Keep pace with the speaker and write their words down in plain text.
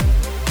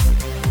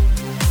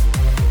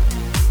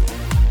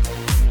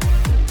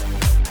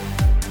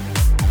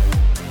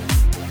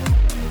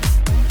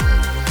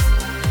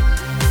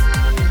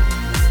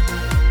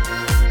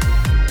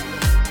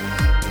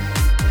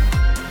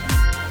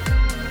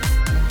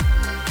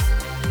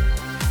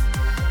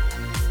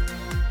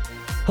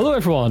Hello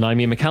everyone, I'm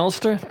Ian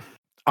McAllister.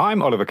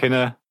 I'm Oliver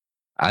Kinner.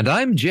 And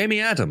I'm Jamie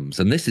Adams,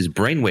 and this is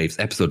Brainwaves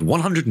episode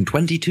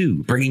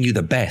 122, bringing you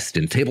the best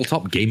in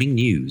tabletop gaming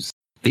news.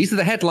 These are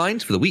the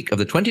headlines for the week of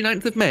the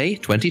 29th of May,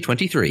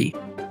 2023.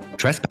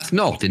 Trespass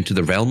not into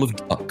the realm of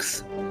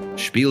ducks.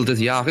 Spiel des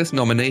Jahres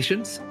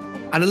nominations.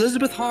 And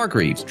Elizabeth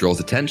Hargreaves draws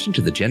attention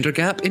to the gender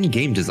gap in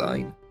game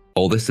design.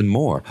 All this and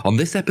more on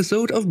this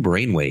episode of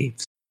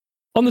Brainwaves.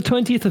 On the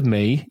 20th of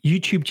May,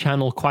 YouTube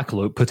channel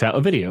Quackalope put out a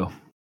video.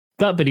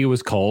 That video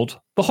was called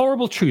The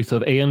Horrible Truth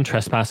of Aeon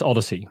Trespass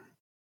Odyssey.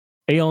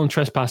 Aeon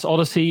Trespass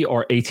Odyssey,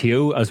 or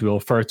ATO as we will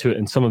refer to it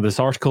in some of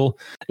this article,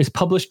 is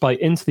published by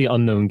Into the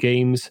Unknown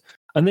Games,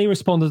 and they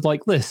responded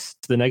like this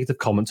to the negative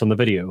comments on the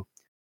video.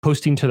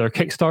 Posting to their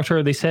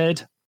Kickstarter, they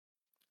said,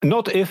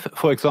 "Not if,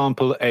 for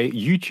example, a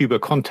YouTuber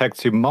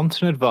contacts you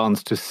months in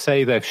advance to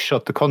say they've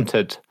shot the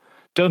content,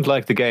 don't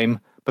like the game,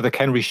 but they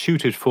can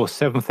reshoot it for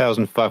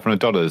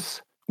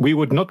 $7,500. We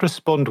would not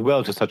respond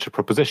well to such a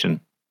proposition.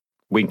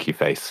 Winky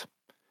face.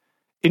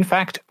 In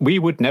fact, we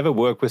would never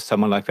work with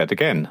someone like that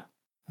again."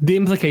 The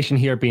implication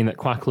here being that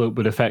Quackalope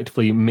would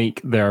effectively make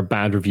their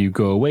bad review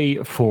go away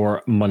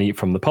for money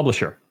from the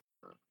publisher.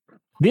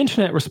 The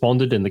internet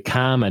responded in the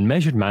calm and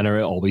measured manner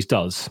it always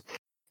does.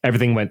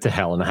 Everything went to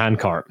hell in a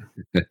handcart.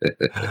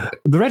 The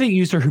Reddit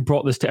user who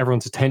brought this to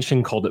everyone's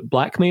attention called it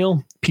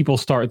blackmail. People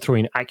started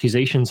throwing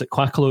accusations at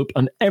Quackalope,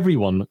 and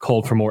everyone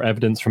called for more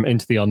evidence from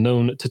Into the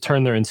Unknown to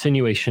turn their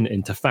insinuation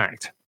into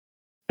fact.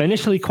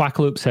 Initially,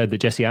 Quackalope said that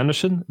Jesse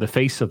Anderson, the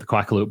face of the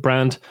Quackalope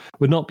brand,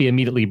 would not be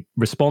immediately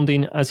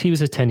responding as he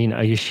was attending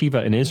a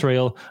yeshiva in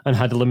Israel and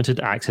had limited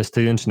access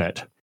to the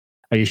internet.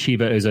 A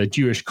yeshiva is a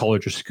Jewish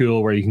college or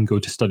school where you can go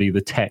to study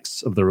the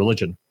texts of the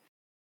religion.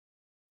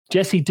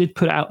 Jesse did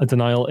put out a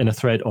denial in a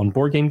thread on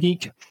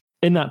BoardGameGeek.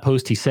 In that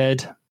post, he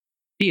said,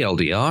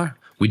 TLDR,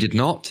 we did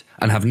not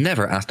and have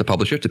never asked a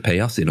publisher to pay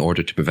us in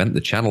order to prevent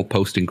the channel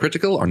posting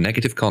critical or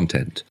negative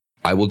content.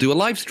 I will do a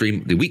live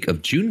stream the week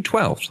of June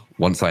 12th,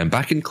 once I am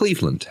back in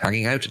Cleveland,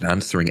 hanging out and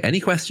answering any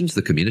questions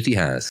the community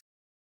has.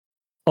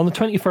 On the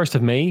 21st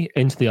of May,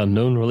 Into the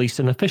Unknown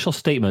released an official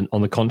statement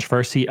on the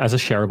controversy as a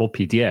shareable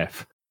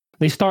PDF.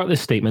 They start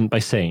this statement by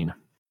saying,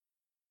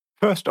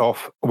 "First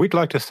off, we'd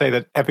like to say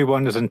that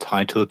everyone is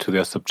entitled to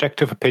their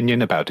subjective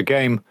opinion about a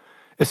game,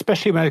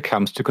 especially when it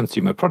comes to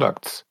consumer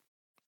products.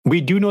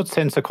 We do not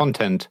censor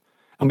content,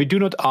 and we do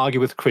not argue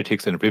with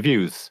critics and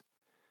reviews.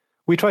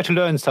 We try to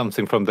learn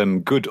something from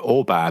them, good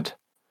or bad.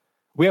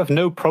 We have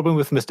no problem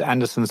with Mr.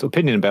 Anderson's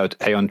opinion about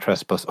Aeon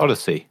Trespass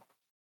Odyssey.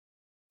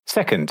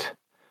 Second,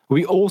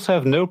 we also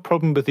have no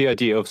problem with the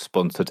idea of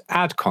sponsored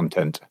ad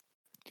content.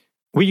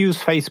 We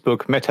use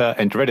Facebook, Meta,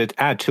 and Reddit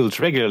ad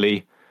tools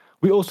regularly.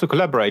 We also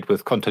collaborate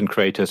with content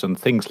creators on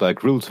things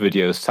like rules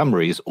videos,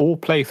 summaries, or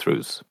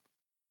playthroughs."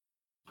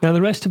 Now,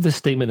 the rest of this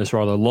statement is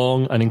rather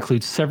long and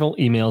includes several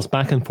emails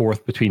back and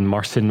forth between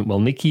Marcin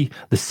Welnicki,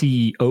 the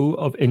CEO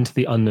of Into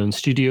the Unknown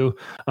Studio,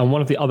 and one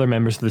of the other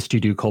members of the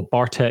studio called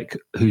Bartek,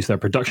 who's their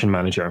production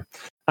manager,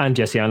 and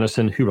Jesse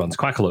Anderson, who runs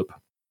Quackalope.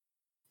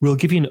 We'll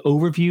give you an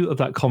overview of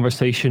that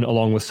conversation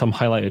along with some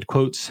highlighted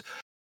quotes.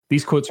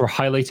 These quotes were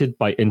highlighted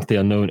by Into the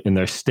Unknown in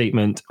their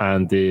statement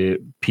and the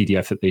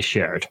PDF that they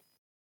shared.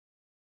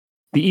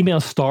 The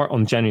emails start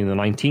on January the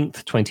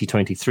 19th,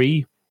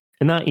 2023.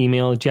 In that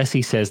email,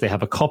 Jesse says they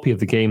have a copy of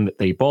the game that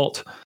they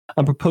bought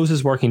and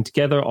proposes working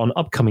together on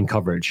upcoming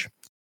coverage.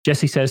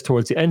 Jesse says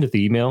towards the end of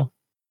the email,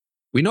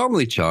 We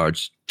normally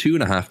charge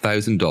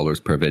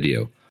 $2,500 per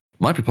video.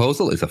 My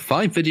proposal is a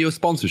 5-video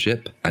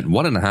sponsorship at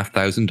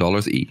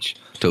 $1,500 each,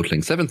 totaling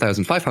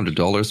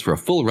 $7,500 for a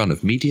full run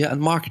of media and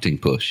marketing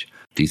push.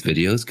 These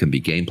videos can be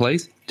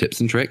gameplays, tips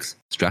and tricks,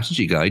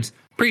 strategy guides,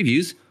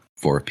 previews,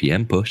 4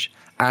 PM push,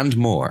 and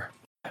more.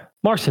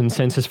 Marcin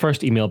sends his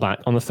first email back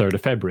on the 3rd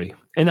of February.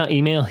 In that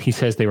email, he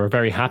says they were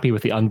very happy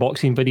with the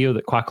unboxing video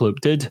that Quackalope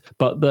did,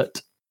 but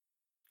that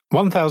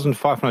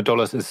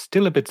 $1,500 is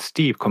still a bit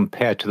steep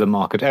compared to the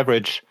market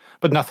average,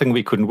 but nothing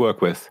we couldn't work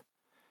with.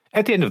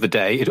 At the end of the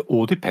day, it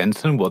all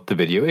depends on what the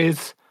video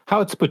is,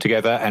 how it's put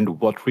together, and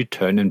what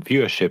return and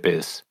viewership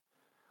is.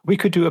 We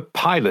could do a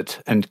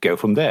pilot and go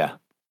from there.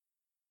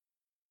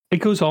 It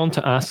goes on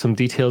to ask some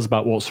details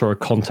about what sort of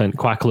content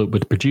Quackalope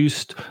would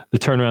produce, the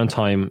turnaround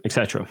time,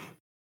 etc.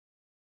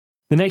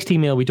 The next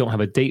email we don't have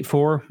a date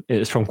for.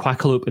 It is from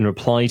Quackalope in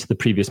reply to the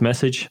previous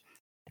message.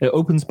 It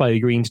opens by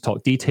agreeing to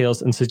talk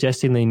details and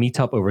suggesting they meet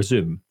up over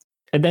Zoom.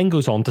 It then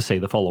goes on to say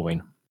the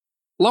following.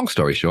 Long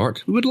story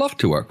short, we would love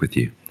to work with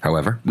you.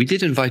 However, we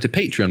did invite a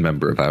Patreon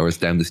member of ours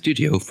down the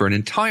studio for an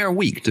entire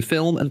week to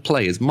film and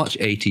play as much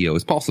ATO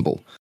as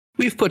possible.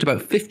 We've put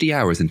about 50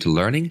 hours into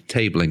learning,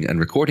 tabling, and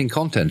recording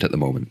content at the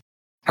moment.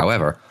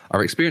 However,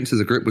 our experience as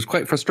a group was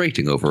quite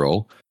frustrating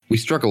overall. We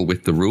struggle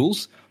with the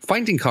rules,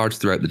 finding cards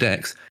throughout the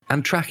decks,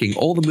 and tracking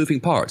all the moving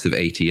parts of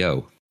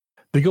ATO.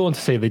 They go on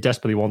to say they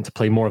desperately want to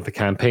play more of the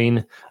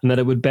campaign, and that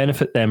it would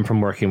benefit them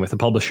from working with a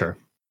publisher.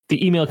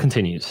 The email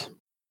continues.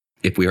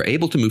 If we are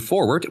able to move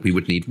forward, we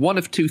would need one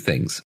of two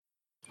things.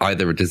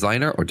 Either a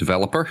designer or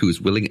developer who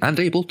is willing and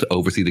able to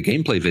oversee the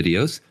gameplay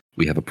videos,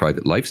 we have a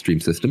private live stream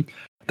system,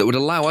 that would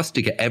allow us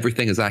to get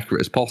everything as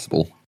accurate as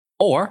possible.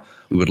 Or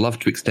we would love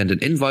to extend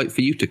an invite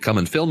for you to come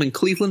and film in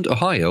Cleveland,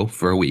 Ohio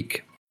for a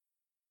week.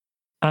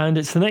 And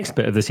it's the next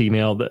bit of this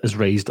email that has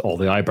raised all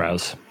the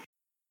eyebrows.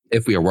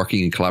 If we are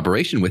working in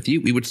collaboration with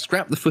you, we would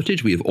scrap the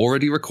footage we have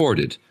already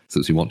recorded,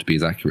 since we want to be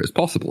as accurate as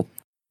possible.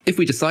 If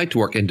we decide to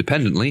work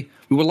independently,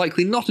 we will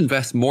likely not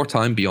invest more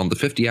time beyond the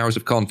 50 hours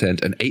of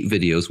content and 8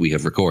 videos we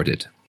have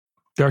recorded.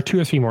 There are 2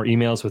 or 3 more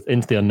emails with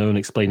Into the Unknown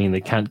explaining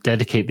they can't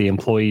dedicate the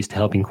employees to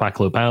helping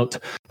Quacklope out,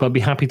 but I'd be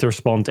happy to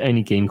respond to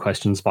any game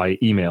questions via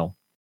email.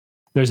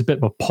 There's a bit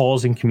of a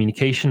pause in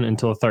communication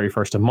until the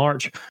 31st of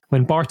March,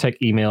 when Bartek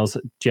emails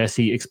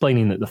Jesse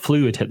explaining that the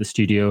flu had hit the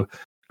studio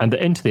and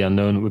that Into the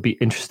Unknown would be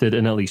interested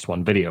in at least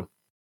one video.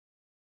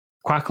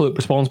 Quacklope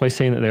responds by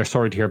saying that they're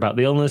sorry to hear about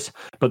the illness,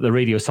 but the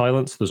radio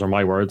silence, those are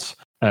my words,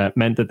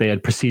 meant that they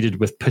had proceeded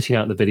with putting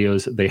out the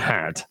videos they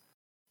had.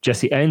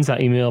 Jesse ends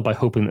that email by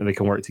hoping that they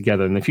can work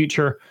together in the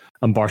future,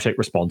 and Bartek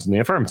responds in the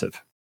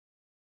affirmative.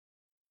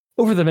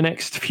 Over the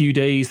next few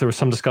days, there was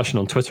some discussion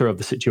on Twitter of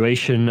the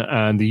situation,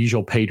 and the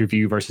usual paid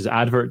review versus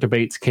advert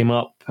debates came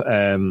up.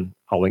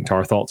 I'll link to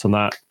our thoughts on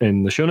that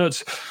in the show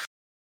notes.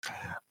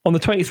 On the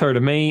 23rd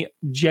of May,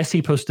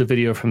 Jesse posted a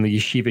video from the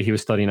yeshiva he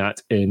was studying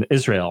at in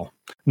Israel.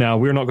 Now,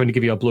 we're not going to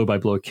give you a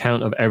blow-by-blow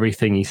account of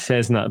everything he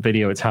says in that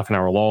video. It's half an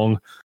hour long.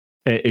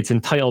 It's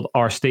entitled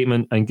Our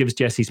Statement and gives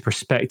Jesse's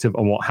perspective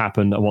on what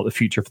happened and what the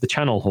future for the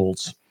channel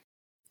holds.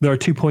 There are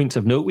 2 points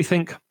of note, we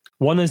think.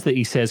 One is that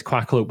he says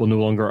Quacklope will no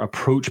longer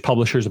approach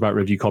publishers about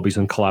review copies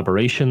and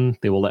collaboration.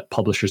 They will let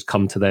publishers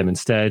come to them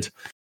instead.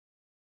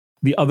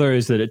 The other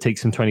is that it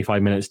takes him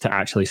 25 minutes to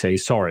actually say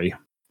sorry,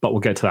 but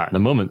we'll get to that in a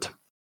moment.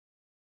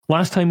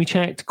 Last time we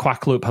checked,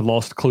 Quacklope had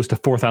lost close to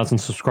 4,000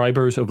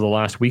 subscribers over the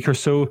last week or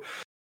so.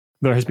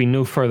 There has been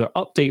no further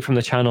update from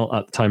the channel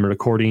at the time of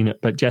recording,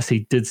 but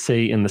Jesse did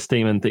say in the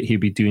statement that he'd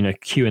be doing a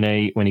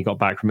Q&A when he got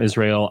back from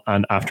Israel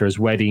and after his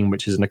wedding,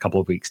 which is in a couple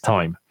of weeks'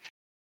 time.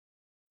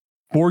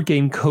 Board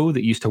Game Co.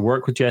 that used to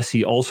work with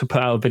Jesse also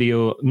put out a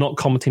video not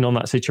commenting on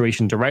that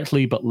situation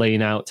directly, but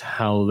laying out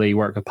how they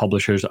work with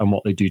publishers and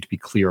what they do to be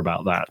clear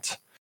about that.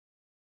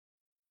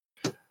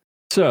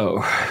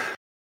 So,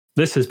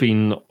 this has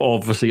been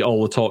obviously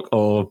all the talk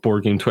of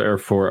Board Game Twitter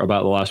for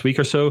about the last week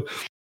or so.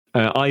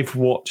 I've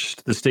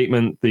watched the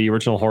statement, the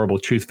original Horrible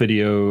Truth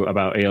video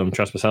about Aeon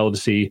Trespass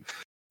Odyssey.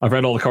 I've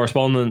read all the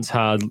correspondence.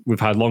 We've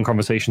had long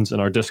conversations in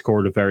our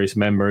Discord with various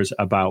members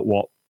about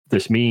what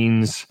this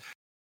means,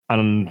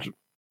 and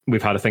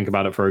we've had to think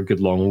about it for a good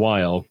long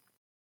while.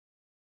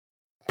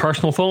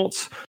 Personal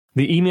thoughts?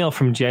 The email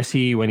from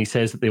Jesse when he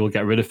says that they will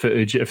get rid of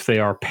footage if they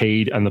are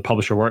paid and the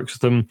publisher works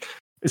with them,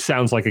 it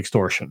sounds like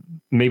extortion.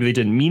 Maybe they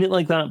didn't mean it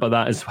like that, but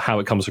that is how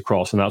it comes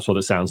across, and that's what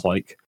it sounds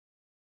like.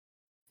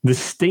 The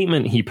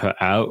statement he put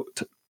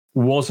out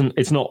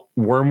it's not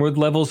Wormwood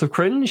levels of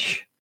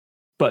cringe,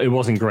 but it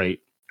wasn't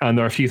great. And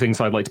there are a few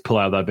things I'd like to pull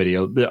out of that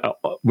video.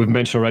 We've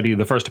mentioned already,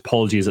 the first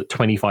apology is at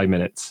 25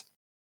 minutes.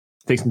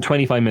 It takes him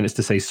 25 minutes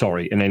to say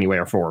sorry in any way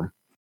or form.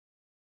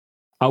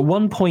 At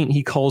one point,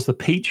 he calls the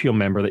Patreon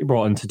member that he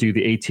brought in to do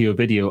the ATO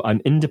video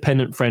an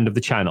independent friend of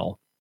the channel.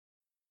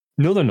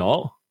 No, they're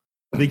not.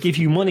 They give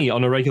you money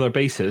on a regular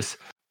basis.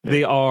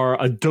 They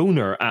are a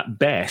donor at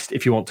best,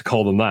 if you want to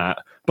call them that,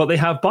 but they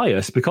have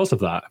bias because of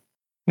that.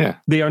 Yeah.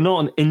 They are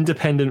not an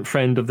independent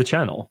friend of the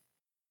channel.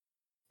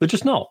 They're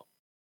just not.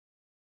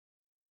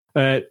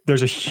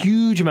 There's a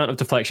huge amount of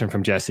deflection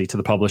from Jesse to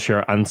the publisher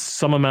and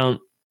some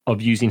amount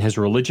of using his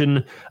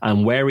religion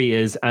and where he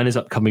is and his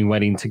upcoming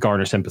wedding to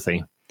garner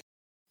sympathy.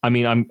 I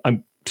mean,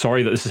 I'm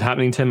sorry that this is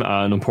happening to him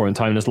at an important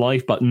time in his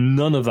life, but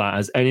none of that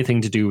has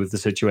anything to do with the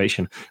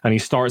situation. And he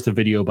starts the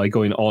video by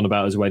going on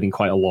about his wedding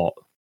quite a lot.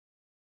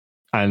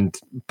 And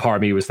part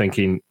of me was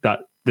thinking that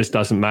this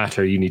doesn't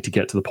matter. You need to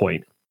get to the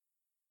point.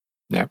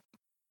 Yeah.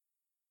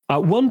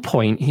 At one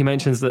point, he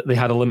mentions that they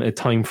had a limited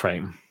time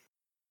frame.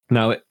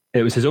 Now,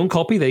 it was his own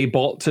copy. They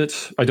bought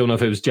it. I don't know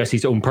if it was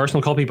Jesse's own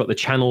personal copy, but the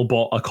channel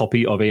bought a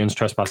copy of Aeon's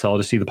Trespass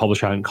Odyssey. The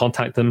publisher hadn't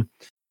contacted them.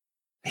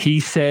 He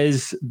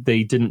says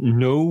they didn't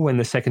know when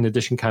the second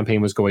edition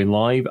campaign was going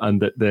live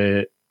and that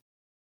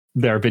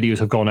their videos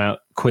have gone out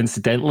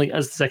coincidentally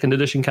as the second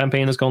edition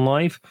campaign has gone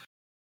live.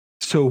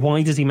 So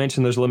why does he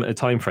mention there's a limited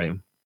time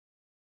frame?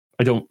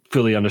 I don't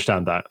fully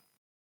understand that.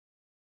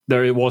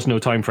 There was no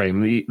time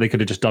frame. They could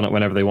have just done it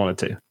whenever they wanted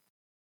to.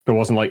 It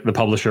wasn't like the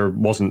publisher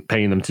wasn't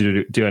paying them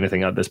to do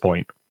anything at this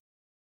point.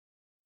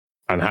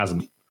 And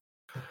hasn't.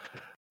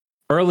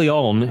 Early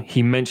on,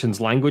 he mentions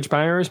language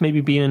barriers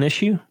maybe being an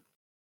issue.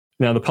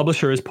 Now, the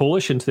publisher is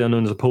Polish, Into the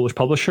Unknown is a Polish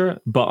publisher,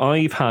 but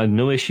I've had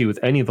no issue with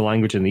any of the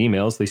language in the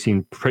emails. They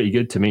seem pretty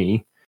good to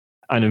me.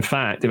 And in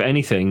fact, if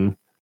anything,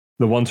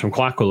 the ones from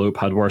Quacklope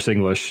had worse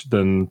English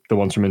than the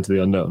ones from Into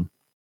the Unknown.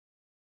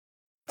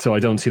 So I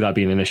don't see that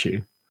being an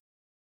issue.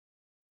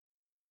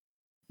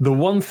 The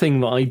one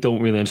thing that I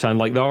don't really understand,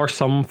 like there are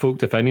some folk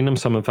defending them,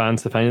 some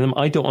fans defending them.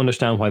 I don't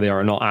understand why they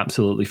are not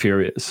absolutely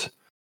furious.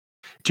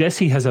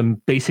 Jesse has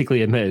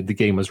basically admitted the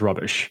game was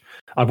rubbish.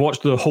 I've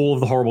watched the whole of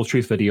the Horrible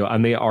Truth video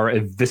and they are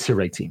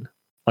eviscerating.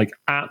 like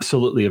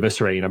absolutely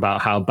eviscerating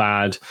about how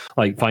bad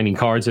like finding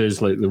cards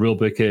is, like the rule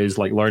book is,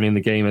 like learning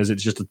the game is.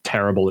 It's just a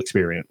terrible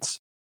experience.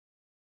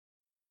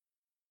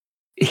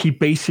 He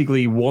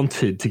basically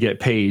wanted to get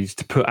paid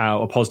to put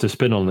out a positive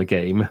spin on the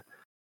game.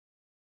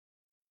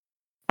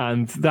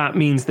 And that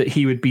means that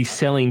he would be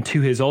selling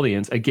to his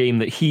audience a game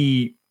that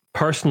he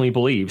personally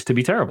believes to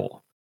be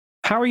terrible.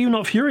 How are you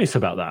not furious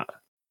about that?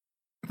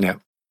 Yeah.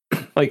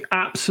 Like,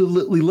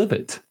 absolutely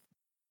livid.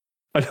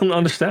 I don't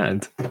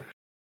understand.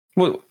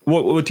 What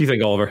do you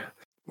think, Oliver?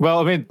 Well,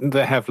 I mean,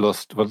 they have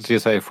lost, what did you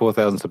say,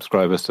 4,000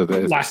 subscribers. So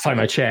there's Last time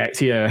I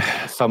checked,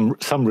 yeah. Some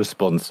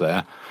response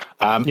there.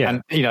 Yeah.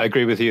 And, I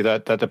agree with you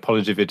that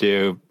apology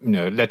video,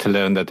 let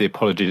alone that the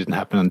apology didn't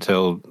happen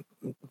until,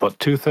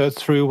 2/3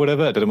 through,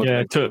 whatever? I don't know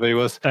what the video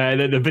was.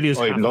 The video's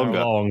or even longer.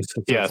 Long,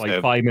 so it's like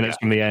 5 minutes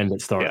from the end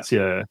it starts,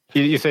 yeah.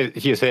 You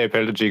say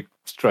apology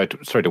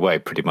straight away,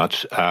 pretty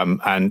much.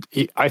 And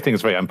I think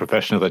it's very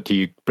unprofessional that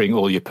you bring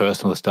all your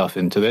personal stuff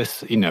into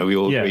this. We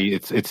all agree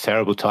it's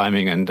terrible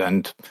timing,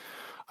 and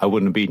I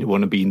wouldn't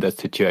want to be in that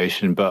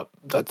situation, but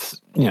that's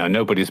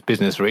nobody's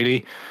business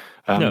really.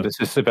 No. This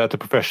is about the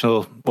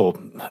professional, or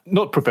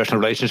not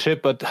professional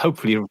relationship, but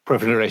hopefully a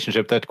professional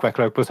relationship that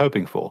Quack was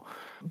hoping for.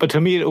 But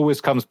to me, it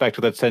always comes back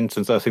to that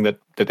sentence. I think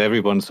that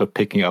everyone's sort of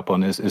picking up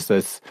on is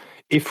this: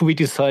 if we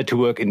decide to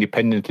work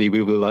independently,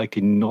 we will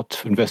likely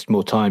not invest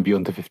more time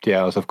beyond the 50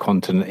 hours of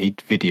content and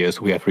 8 videos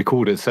we have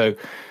recorded. So,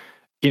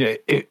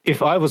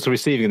 if I was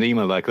receiving an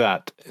email like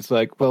that, it's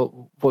like,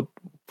 well, what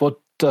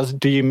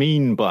do you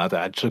mean by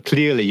that? So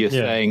clearly you're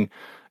saying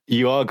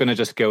you are going to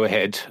just go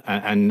ahead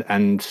and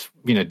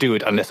do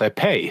it unless I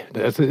pay.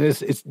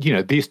 It's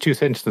these two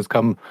sentences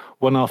come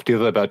one after the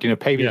other about,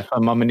 pay me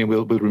some money,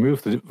 we'll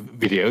remove the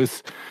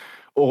videos,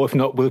 or if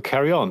not, we'll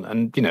carry on.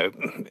 And,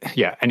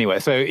 anyway,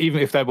 so even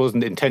if that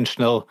wasn't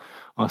intentional,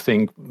 I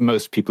think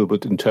most people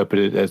would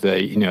interpret it as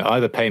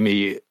either pay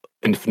me,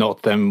 and if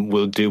not, then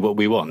we'll do what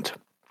we want.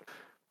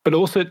 But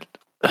also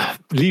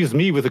leaves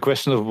me with the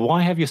question of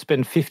why have you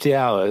spent 50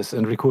 hours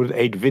and recorded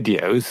 8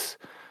 videos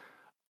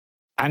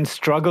and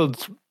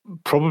struggled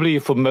probably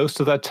for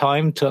most of that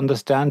time to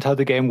understand how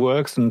the game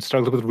works and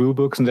struggled with rule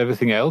books and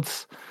everything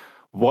else?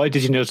 Why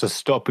did you not just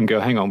stop and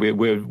go, hang on,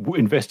 we're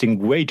investing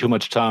way too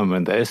much time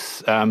in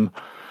this.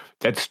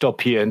 Let's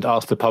stop here and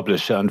ask the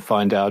publisher and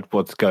find out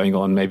what's going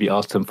on. Maybe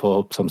ask them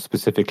for some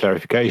specific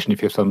clarification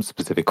if you have some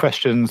specific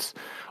questions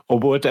or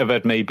whatever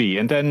it may be.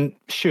 And then,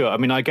 sure, I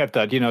mean, I get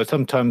that,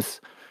 sometimes...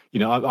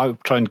 I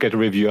try and get a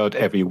review out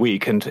every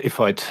week. And if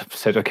I'd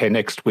said, okay,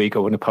 next week I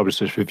want to publish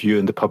this review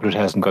and the publisher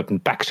hasn't gotten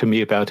back to me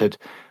about it,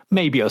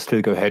 maybe I'll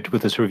still go ahead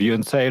with this review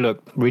and say,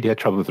 look, really had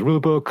trouble with the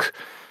rulebook,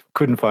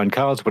 couldn't find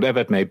cards, whatever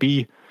it may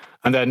be.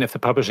 And then if the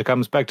publisher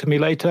comes back to me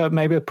later,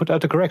 maybe I'll put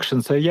out a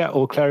correction, say,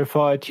 all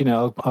clarified,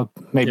 I'll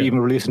maybe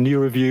even release a new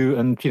review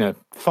and,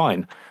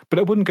 fine. But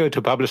I wouldn't go to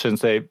a publisher and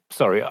say,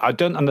 sorry, I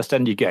don't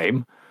understand your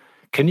game.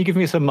 Can you give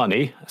me some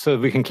money so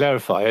we can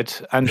clarify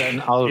it, and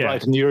then I'll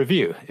write a new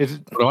review?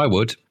 Well, I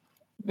would.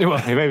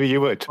 Well, maybe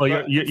you would.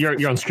 Well,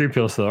 you're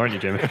unscrupulous, though, aren't you,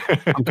 Jimmy?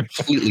 I'm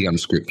completely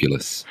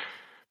unscrupulous.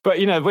 But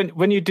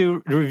when you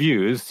do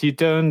reviews, you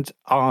don't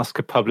ask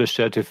a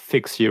publisher to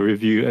fix your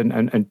review,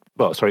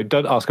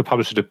 don't ask a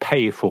publisher to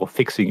pay for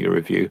fixing your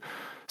review.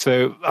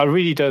 So I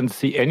really don't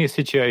see any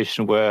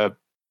situation where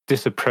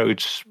this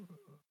approach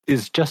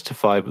is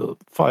justifiable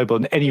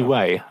in any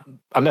way,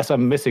 unless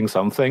I'm missing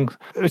something.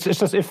 It's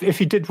just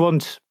if you did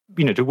want,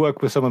 to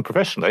work with someone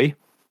professionally,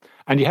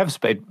 and you have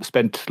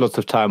spent lots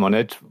of time on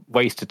it,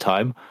 wasted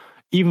time,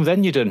 even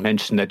then you don't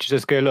mention that. You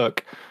just go,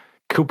 look,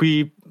 could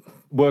we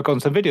work on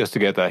some videos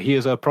together?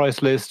 Here's our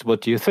price list.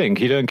 What do you think?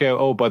 You don't go,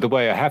 oh, by the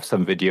way, I have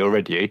some video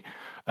already,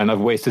 and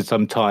I've wasted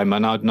some time,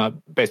 and I'm not,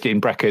 basically in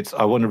brackets,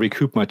 I want to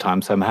recoup my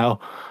time somehow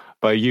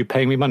by you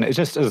paying me money. It's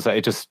just, as I say,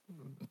 it just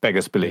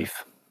beggars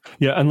belief.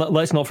 Yeah, and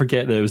let's not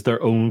forget that it was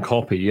their own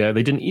copy. Yeah,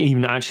 they didn't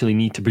even actually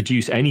need to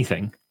produce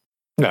anything.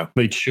 No.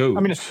 They chose. I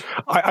mean,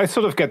 I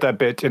sort of get that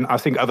bit, and I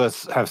think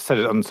others have said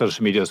it on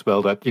social media as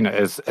well, that,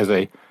 as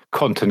a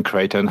content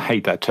creator, and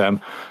hate that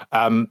term,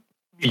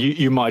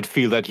 you might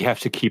feel that you have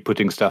to keep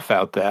putting stuff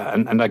out there.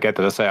 And I get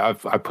that.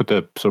 I put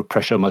the sort of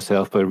pressure on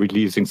myself by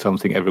releasing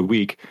something every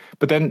week.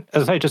 But then,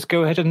 as I say, just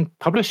go ahead and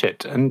publish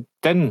it. And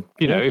then,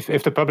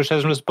 if the publisher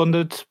hasn't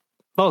responded,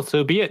 well,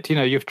 so be it.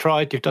 You've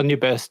tried, you've done your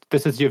best.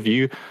 This is your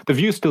view. The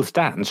view still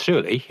stands,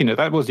 surely.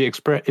 That was the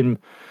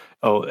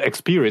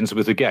experience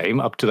with the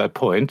game up to that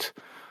point.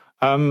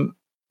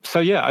 So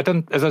yeah, I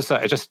don't. As I say,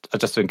 I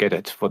just don't get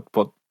it.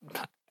 What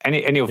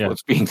any of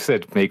what's being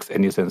said makes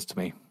any sense to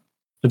me.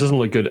 It doesn't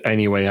look good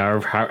anyway.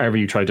 However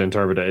you try to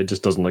interpret it, it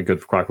just doesn't look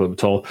good for Quackloop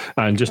at all.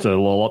 And just a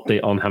little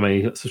update on how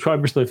many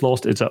subscribers they've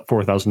lost. It's at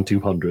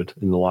 4,200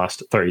 in the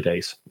last 30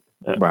 days.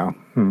 Wow.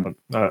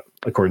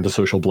 According to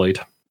Social Blade.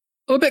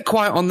 I'm a bit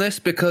quiet on this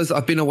because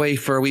I've been away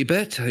for a wee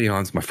bit.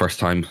 It's my first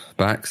time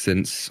back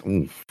since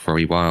for a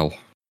wee while,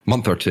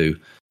 month or two.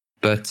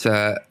 But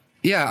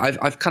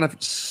I've kind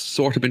of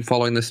sort of been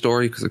following this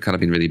story because I've kind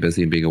of been really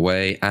busy and being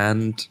away.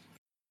 And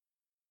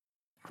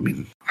I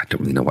mean, I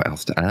don't really know what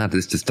else to add.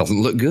 This just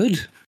doesn't look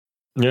good.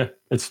 Yeah,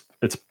 it's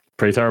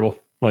pretty terrible.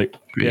 Like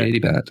Really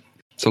bad.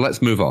 So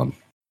let's move on.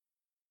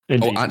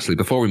 Indeed. Oh, actually,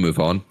 before we move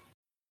on,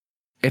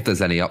 if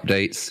there's any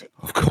updates,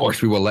 of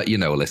course we will let you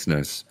know,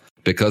 listeners,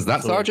 because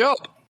that's our job.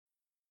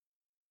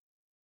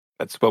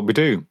 That's what we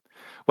do.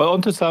 Well,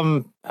 on to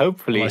some,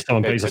 hopefully... Unless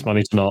someone pays us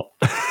money to not.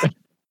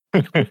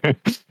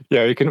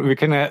 Yeah, we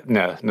can.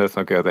 No, let's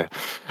not go there.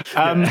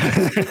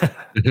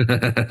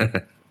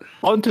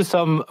 On to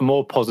some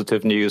more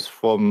positive news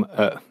from,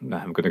 I'm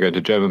going to go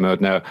into German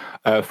mode now,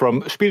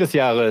 from Spiel des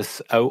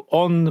Jahres.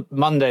 On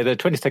Monday, the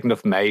 22nd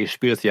of May,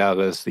 Spiel des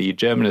Jahres, the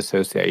German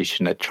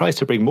association that tries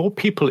to bring more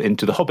people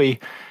into the hobby,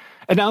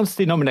 announced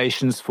the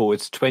nominations for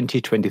its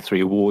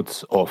 2023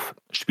 awards of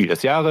Spiel des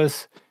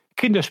Jahres,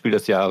 Kinderspiel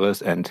des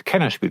Jahres, and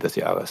Kennerspiel des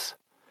Jahres.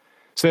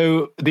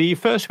 So the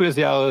first Spiel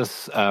des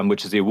Jahres,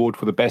 which is the award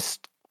for the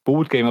best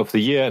board game of the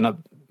year, and I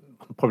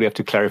probably have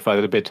to clarify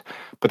that a bit,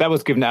 but that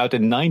was given out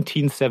in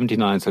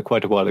 1979, so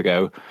quite a while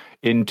ago.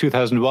 In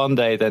 2001,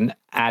 they then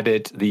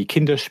added the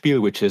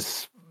Kinderspiel, which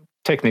is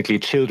technically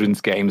children's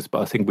games,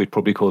 but I think we'd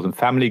probably call them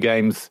family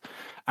games.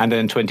 And then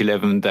in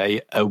 2011,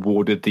 they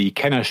awarded the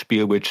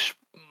Kennerspiel, which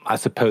I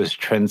suppose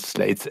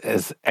translates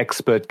as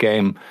expert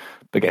game.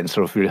 Again,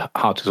 sort of really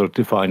hard to sort of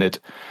define it.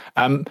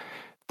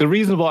 The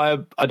reason why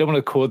I don't want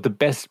to call it the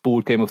best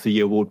board game of the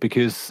year award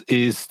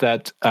is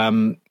that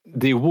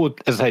the award,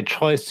 as I say,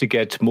 tries to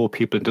get more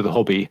people into the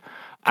hobby,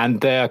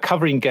 and they're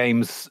covering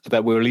games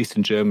that were released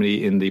in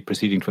Germany in the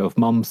preceding 12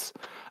 months.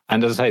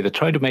 And as I say, they're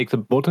trying to make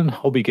the modern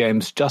hobby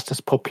games just as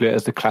popular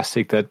as the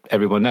classic that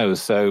everyone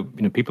knows. So,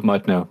 people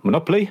might know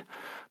Monopoly,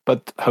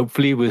 but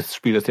hopefully with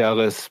Spiel des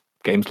Jahres,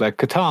 games like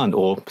Catan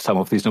or some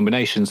of these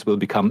nominations will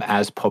become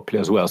as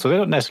popular as well. So they're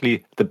not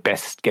necessarily the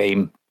best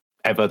game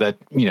ever that,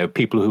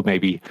 people who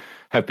maybe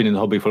have been in the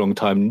hobby for a long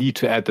time need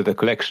to add to their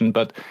collection,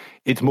 but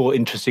it's more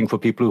interesting for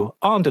people who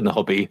aren't in the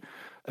hobby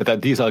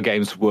that these are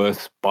games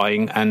worth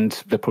buying,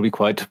 and they're probably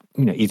quite,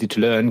 easy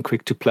to learn,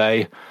 quick to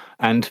play,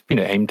 and,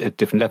 aimed at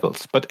different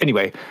levels. But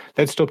anyway,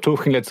 let's stop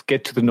talking. Let's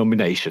get to the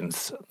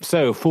nominations.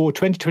 So for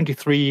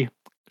 2023,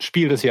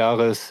 Spiel des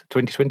Jahres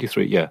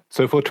 2023, yeah.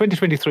 So for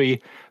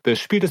 2023, the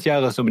Spiel des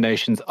Jahres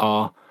nominations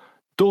are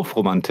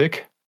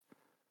Dorfromantik,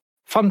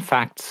 Fun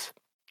Facts,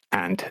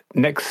 and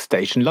Next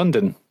Station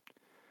London.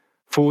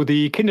 For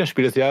the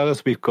Kinderspiel des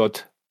Jahres, we've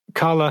got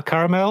Carla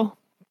Caramel,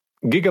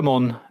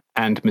 Gigamon,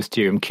 and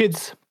Mysterium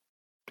Kids.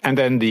 And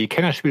then the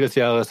Kennerspiel des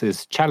Jahres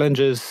is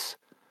Challenges,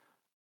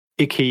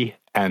 Icky,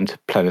 and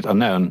Planet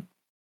Unknown.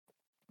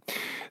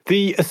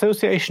 The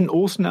association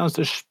also announced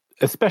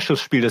a special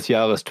Spiel des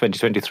Jahres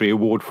 2023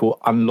 award for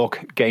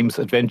Unlock Games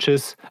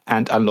Adventures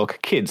and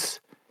Unlock Kids,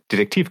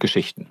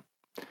 Detektivgeschichten.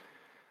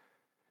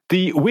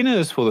 The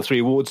winners for the three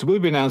awards will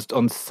be announced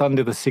on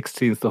Sunday the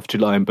 16th of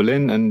July in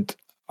Berlin, and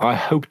I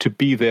hope to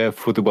be there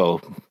for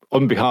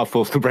on behalf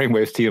of the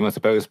Brainwaves team, I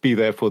suppose, be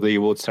there for the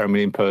awards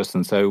ceremony in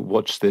person, so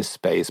watch this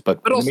space. But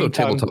also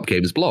Tabletop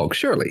Games blog,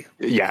 surely.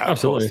 Yeah,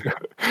 absolutely.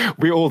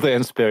 We're all there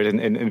in spirit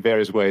in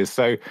various ways.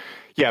 So,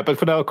 yeah, but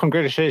for now,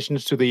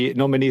 congratulations to the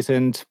nominees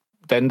and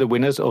then the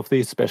winners of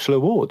the special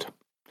award.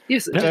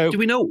 Yes. Do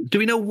we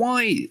know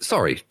why?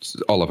 Sorry,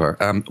 Oliver.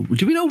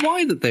 Do we know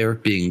why that they're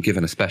being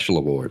given a special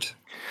award?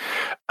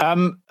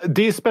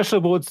 These special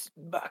awards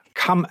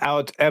come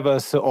out ever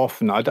so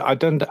often. I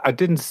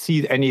didn't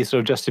see any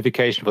sort of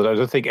justification for that. I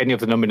don't think any of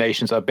the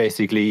nominations are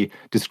basically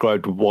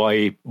described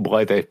why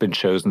they've been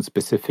chosen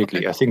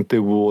specifically. Okay. I think the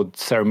award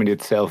ceremony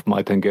itself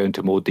might then go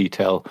into more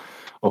detail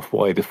of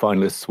why the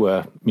finalists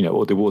were,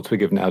 or the awards were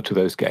given out to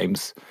those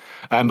games.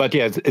 But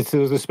yeah,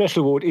 the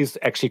special award is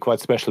actually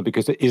quite special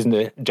because it isn't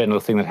a general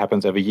thing that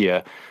happens every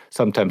year.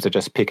 Sometimes they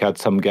just pick out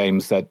some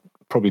games that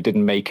probably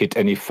didn't make it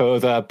any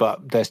further,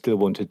 but they still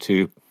wanted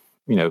to,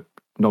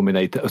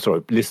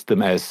 list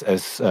them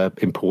as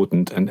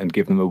important and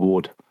give them an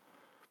award.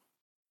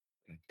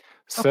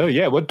 So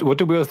yeah, what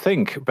do we all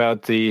think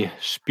about the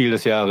Spiel des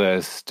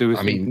Jahres? Do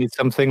we need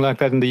something like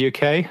that in the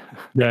UK?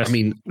 Yes.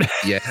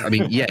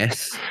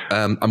 Yes.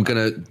 I'm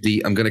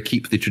gonna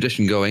keep the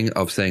tradition going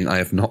of saying I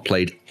have not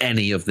played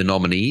any of the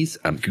nominees.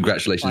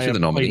 Congratulations to the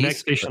nominees. Next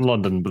Station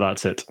London, but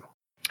that's it.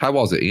 How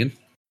was it, Ian?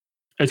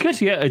 It's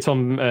good. Yeah, it's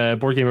on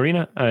Board Game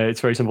Arena.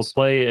 It's very simple to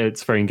play.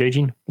 It's very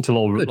engaging. It's a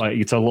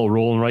little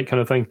roll and write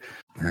kind of thing.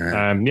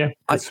 I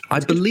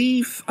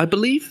believe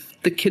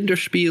the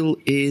Kinderspiel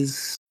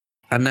is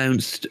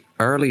announced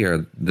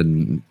earlier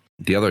than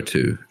the other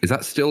two. Is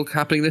that still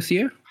happening this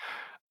year?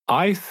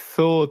 I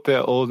thought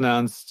they're all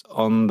announced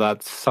on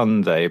that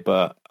Sunday,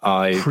 but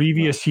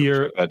previous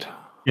years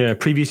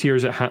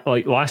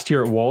last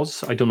year it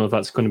was. I don't know if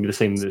that's going to be the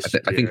same this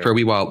year. I think for a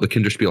wee while the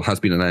Kinderspiel has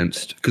been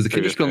announced because the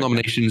Kinderspiel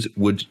nominations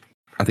would,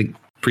 I think,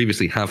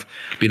 previously have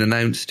been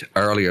announced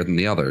earlier than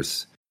the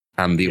others,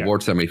 and the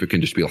award ceremony for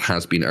Kinderspiel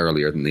has been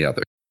earlier than the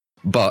others.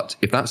 But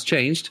if that's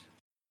changed,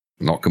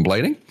 I'm not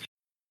complaining.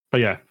 But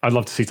yeah, I'd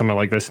love to see something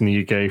like this in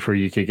the UK for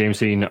UK game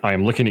scene. I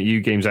am looking at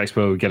you, Games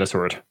Expo. Get us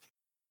word.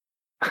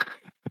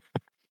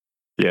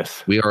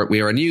 Yes, we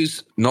are a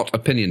news, not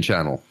opinion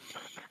channel.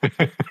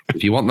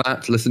 If you want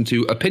that, listen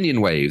to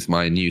Opinion Waves,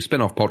 my new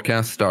spin-off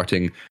podcast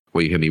starting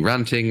where you hear me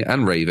ranting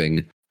and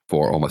raving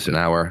for almost an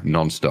hour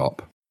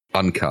non-stop,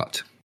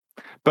 uncut.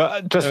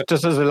 But just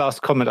as a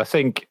last comment, I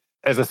think,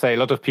 as I say, a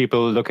lot of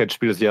people look at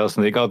Spiel des Jahres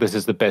and think, oh, this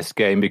is the best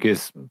game,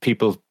 because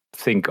people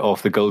think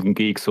of the Golden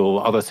Geeks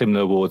or other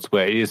similar awards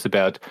where it is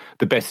about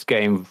the best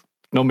game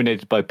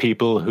nominated by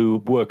people who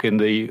work in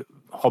the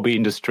hobby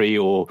industry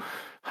or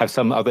have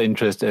some other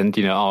interest and,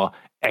 are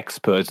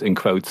experts, in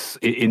quotes,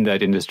 in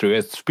that industry.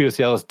 As Spiel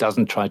des Jahres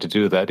doesn't try to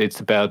do that.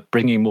 It's about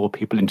bringing more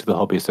people into the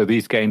hobby. So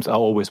these games are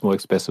always more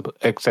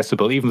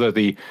accessible, even though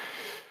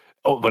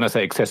when I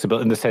say accessible,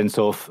 in the sense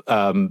of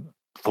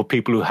for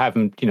people who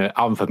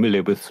aren't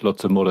familiar with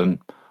lots of modern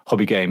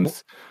hobby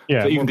games.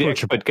 Yeah, so even the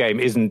expert game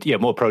isn't,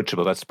 more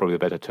approachable. That's probably a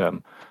better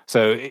term.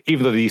 So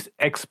even though these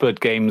expert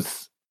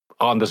games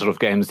aren't the sort of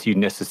games you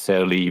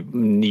necessarily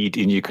need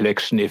in your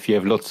collection if you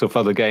have lots of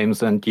other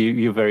games and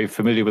you're very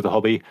familiar with the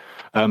hobby.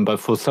 But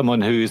for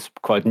someone who's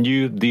quite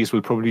new, these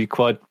will probably be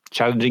quite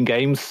challenging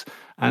games.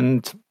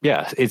 And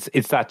yeah,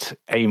 it's that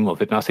aim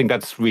of it. And I think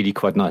that's really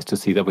quite nice to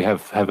see that we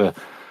have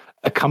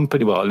a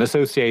company, an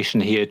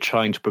association here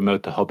trying to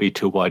promote the hobby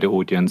to a wider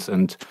audience.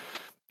 And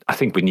I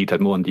think we need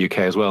that more in the UK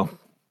as well.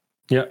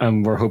 Yeah,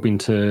 and we're hoping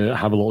to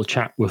have a little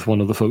chat with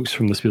one of the folks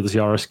from the Spiel des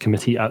Jahres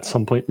committee at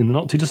some point in the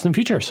not too distant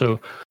future.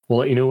 So we'll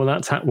let you know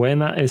when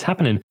that is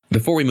happening.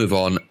 Before we move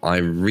on, I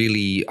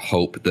really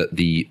hope that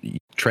the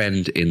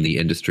trend in the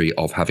industry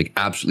of having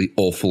absolutely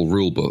awful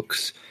rule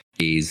books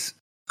is,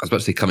 I was about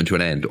to say, coming to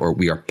an end, or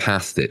we are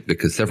past it,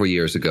 because several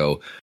years ago,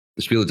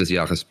 the Spiel des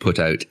Jahres put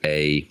out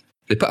a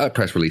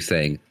press release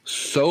saying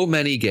so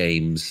many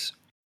games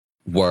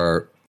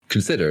were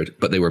considered,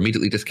 but they were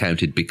immediately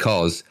discounted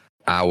because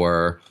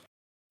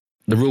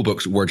the rule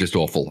books were just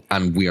awful,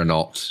 and we're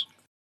not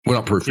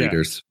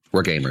proofreaders. Yeah.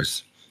 We're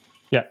gamers.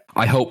 Yeah.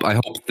 I hope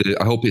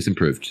it's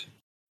improved.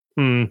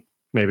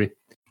 Maybe.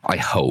 I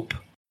hope.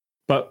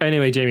 But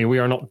anyway, Jamie, we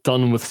are not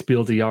done with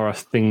Spiel des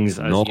Jahres things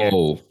as yet.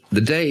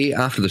 The day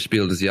after the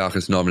Spiel des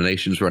Jahres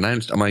nominations were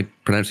announced, am I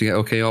pronouncing it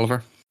okay,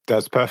 Oliver?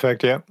 That's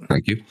perfect, yeah.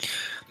 Thank you.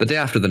 The day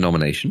after the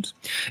nominations,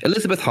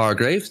 Elizabeth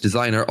Hargraves,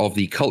 designer of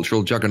the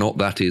cultural juggernaut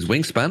that is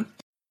Wingspan,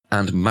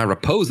 and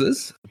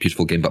Mariposas, a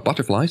beautiful game about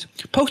butterflies,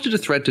 posted a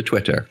thread to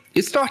Twitter.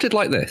 It started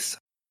like this.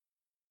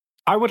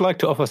 I would like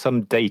to offer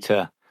some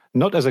data,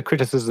 not as a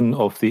criticism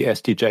of the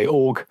SDJ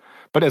org,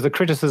 but as a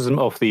criticism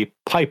of the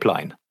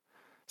pipeline.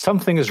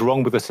 Something is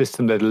wrong with the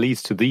system that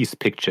leads to these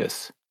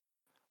pictures.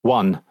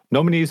 1.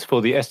 Nominees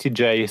for the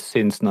SDJ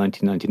since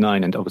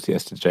 1999, and obviously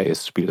SDJ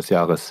is Spiel des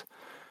Jahres.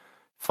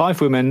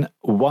 5 women,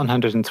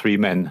 103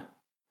 men,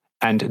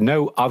 and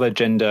no other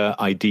gender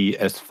ID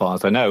as far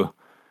as I know.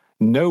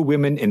 No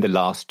women in the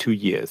last 2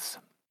 years.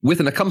 With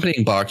an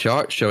accompanying bar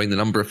chart showing the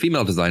number of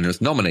female designers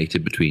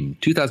nominated between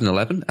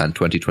 2011 and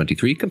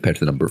 2023 compared to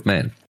the number of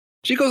men.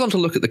 She goes on to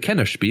look at the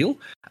Kennerspiel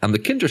and the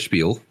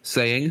Kinderspiel,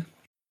 saying,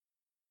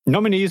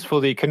 nominees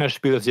for the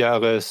Kennerspiel des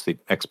Jahres, the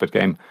expert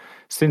game,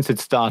 since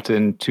its start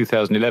in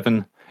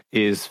 2011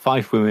 is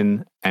 5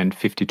 women and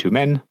 52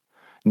 men.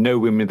 No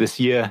women this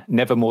year,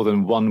 never more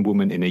than 1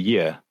 woman in a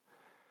year.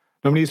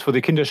 Nominees for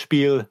the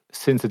Kinderspiel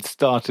since its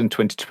start in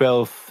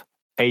 2012,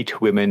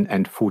 8 women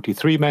and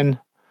 43 men.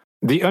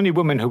 The only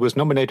woman who was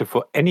nominated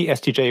for any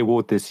SDJ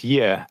award this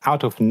year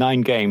out of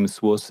 9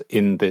 games was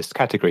in this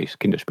category,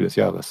 Kinderspiel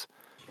des Jahres.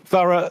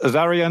 Zara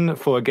Zarian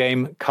for a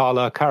game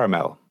Carla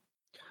Caramel.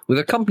 With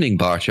accompanying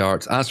bar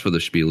charts as for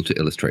the Spiel to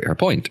illustrate her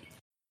point.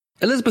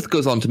 Elizabeth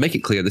goes on to make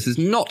it clear this is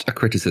not a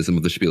criticism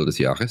of the Spiel des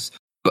Jahres,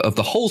 but of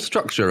the whole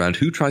structure around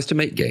who tries to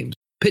make games,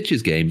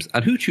 pitches games,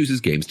 and who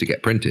chooses games to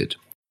get printed.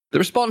 The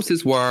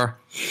responses were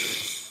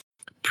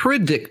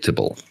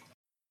predictable.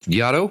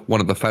 Yarrow,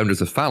 one of the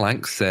founders of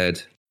Phalanx,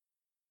 said,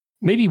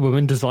 maybe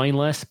women design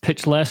less,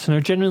 pitch less, and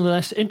are generally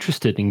less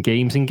interested in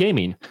games and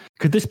gaming.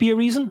 Could this be a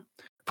reason?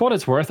 For what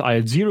it's worth, I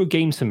had 0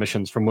 game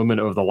submissions from women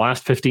over the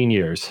last 15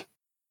 years.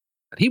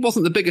 He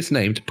wasn't the biggest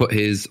name to put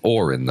his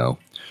oar in, though.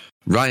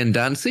 Ryan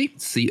Dancy,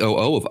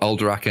 COO of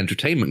Alderac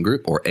Entertainment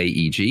Group, or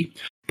AEG,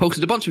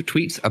 posted a bunch of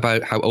tweets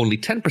about how only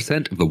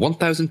 10% of the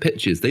 1,000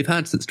 pitches they've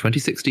had since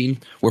 2016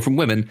 were from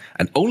women,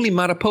 and only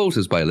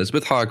Mariposas by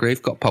Elizabeth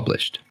Hargrave got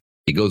published.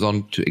 He goes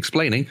on to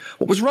explaining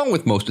what was wrong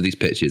with most of these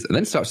pitches and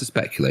then starts to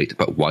speculate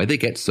about why they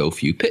get so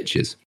few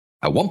pitches.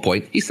 At one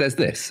point, he says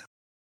this.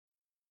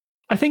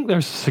 I think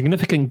there's a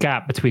significant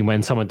gap between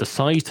when someone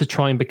decides to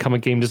try and become a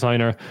game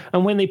designer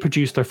and when they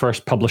produce their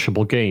first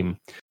publishable game.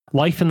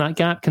 Life in that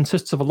gap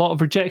consists of a lot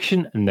of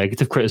rejection and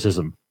negative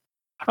criticism.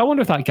 I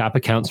wonder if that gap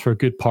accounts for a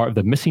good part of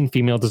the missing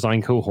female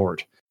design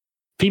cohort.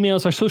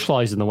 Females are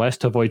socialized in the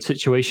West to avoid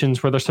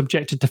situations where they're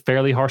subjected to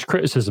fairly harsh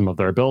criticism of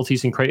their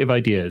abilities and creative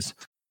ideas.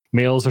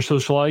 Males are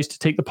socialized to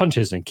take the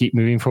punches and keep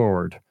moving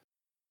forward.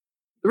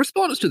 The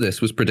response to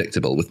this was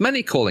predictable, with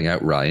many calling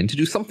out Ryan to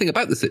do something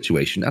about the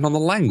situation and on the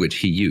language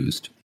he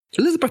used.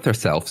 Elizabeth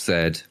herself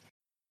said,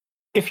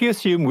 if you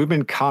assume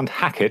women can't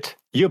hack it,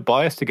 you're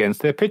biased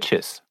against their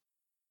pitches.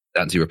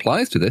 Dancy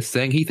replies to this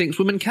saying he thinks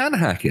women can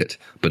hack it,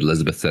 but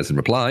Elizabeth says in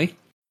reply,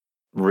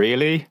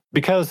 Really?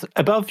 Because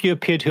above you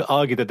appear to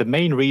argue that the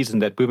main reason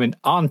that women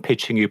aren't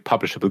pitching you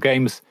publishable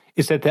games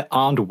is that they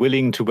aren't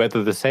willing to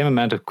weather the same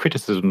amount of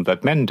criticism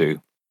that men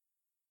do.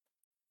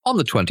 On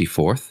the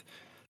 24th,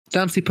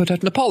 Dancy put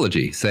out an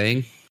apology,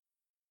 saying,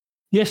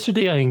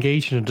 Yesterday, I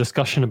engaged in a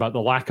discussion about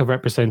the lack of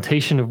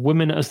representation of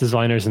women as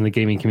designers in the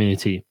gaming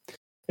community.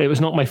 It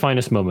was not my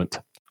finest moment.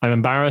 I'm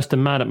embarrassed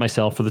and mad at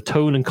myself for the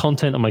tone and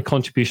content of my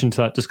contribution to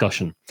that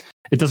discussion.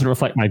 It doesn't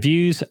reflect my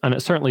views, and it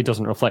certainly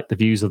doesn't reflect the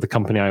views of the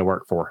company I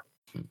work for.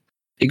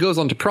 He goes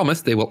on to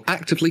promise they will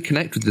actively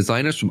connect with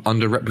designers from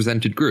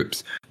underrepresented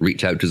groups,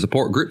 reach out to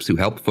support groups who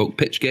help folk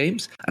pitch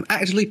games, and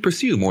actively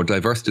pursue more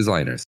diverse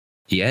designers.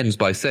 He ends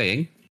by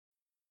saying,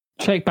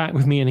 Check back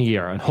with me in a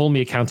year and hold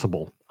me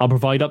accountable. I'll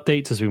provide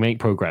updates as we make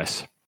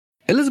progress.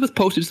 Elizabeth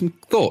posted some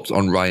thoughts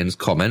on Ryan's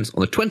comments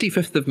on the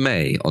 25th of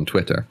May on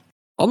Twitter.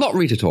 I'll not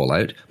read it all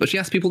out, but she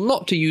asked people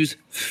not to use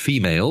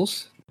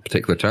females, a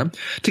particular term,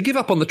 to give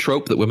up on the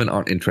trope that women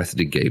aren't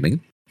interested in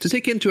gaming, to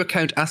take into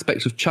account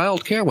aspects of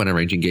childcare when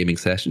arranging gaming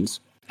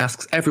sessions,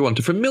 asks everyone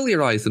to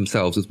familiarise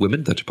themselves with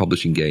women that are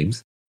publishing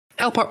games,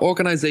 help out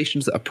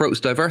organisations that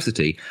approach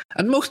diversity,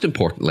 and most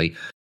importantly,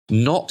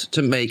 not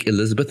to make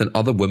Elizabeth and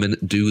other women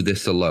do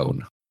this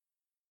alone.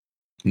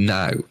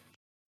 Now.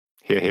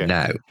 Here.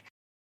 Now.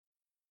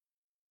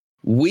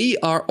 We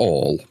are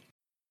all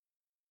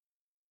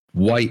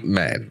white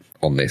men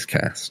on this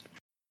cast.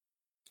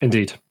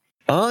 Indeed.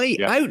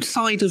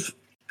 Outside of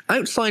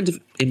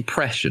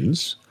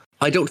impressions,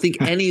 I don't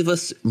think any of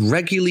us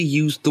regularly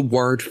use the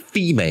word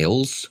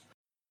females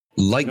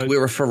like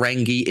we're a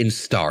Ferengi in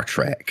Star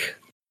Trek.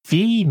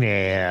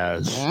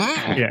 Females.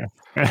 Yeah.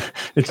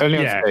 It's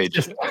only on stage.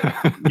 Just,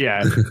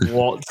 yeah.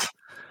 What?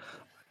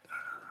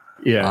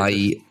 Yeah.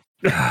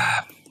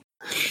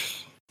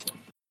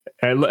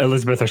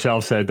 Elizabeth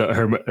herself said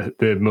that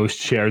the most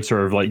shared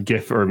sort of like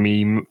GIF or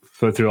meme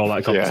through all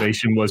that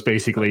conversation was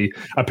basically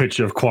a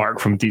picture of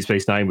Quark from Deep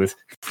Space Nine with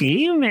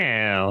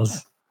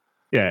females.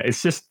 Yeah,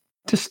 it's just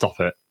stop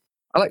it.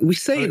 We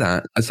say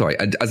that. Sorry,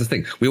 as a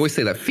thing, we always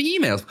say that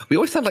females. We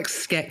always sound like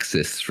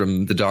Skeksis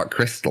from the Dark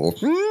Crystal.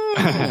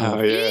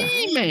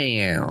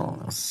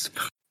 Females.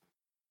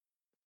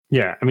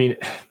 Yeah, I mean,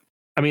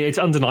 it's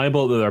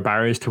undeniable that there are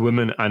barriers to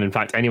women, and in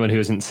fact, anyone who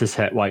isn't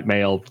cishet white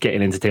male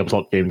getting into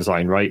tabletop game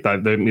design, right?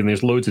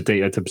 There's loads of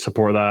data to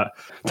support that.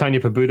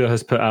 Tanya Pabuda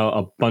has put out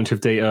a bunch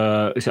of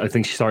data. I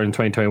think she started in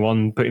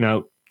 2021, putting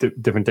out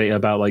different data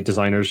about like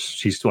designers.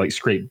 She's like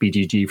scraped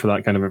BGG for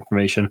that kind of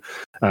information.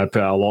 Put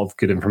out a lot of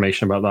good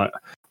information about that.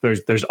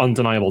 There's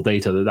undeniable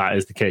data that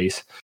is the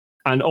case.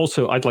 And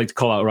also, I'd like to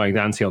call out Ryan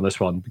Dancy on this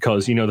one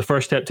because the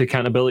first step to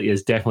accountability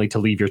is definitely to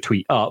leave your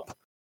tweet up,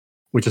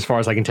 which as far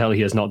as I can tell,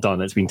 he has not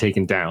done. It's been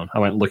taken down. I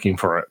went looking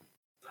for it.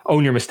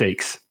 Own your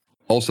mistakes.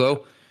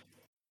 Also,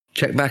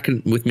 check back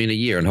with me in a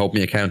year and hold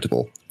me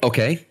accountable.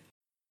 Okay.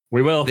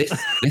 We will. This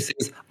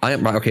is, I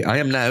am now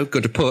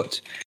going to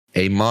put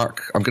a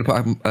mark. I'm going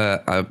to put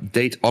a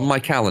date on my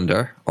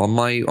calendar, on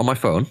my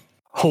phone.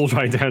 Hold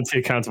Ryan Dancy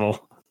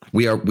accountable.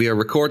 We are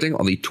recording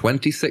on the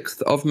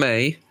 26th of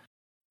May,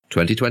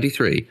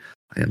 2023.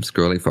 I am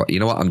scrolling for, you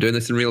know what? I'm doing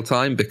this in real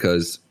time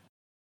because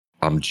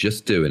I'm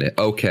just doing it.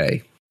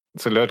 Okay.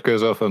 So alert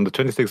goes off on the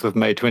 26th of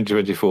May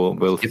 2024.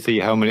 We'll see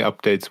how many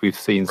updates we've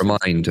seen.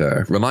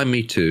 Remind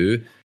me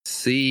to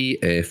see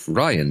if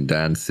Ryan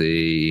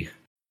Dancy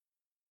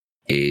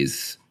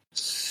is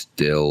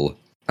still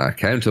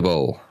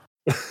accountable.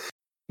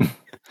 Awesome.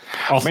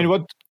 I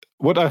mean,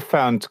 what I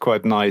found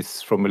quite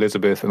nice from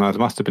Elizabeth, and it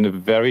must have been a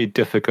very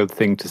difficult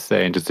thing to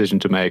say and decision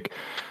to make.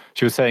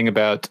 She was saying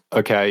about,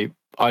 okay,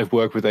 I've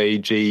worked with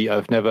AEG.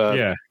 I've never.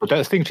 Yeah.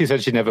 I think she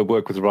said she never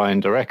worked with Ryan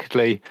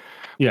directly.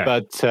 Yeah.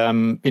 But, she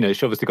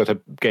obviously got a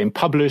game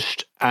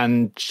published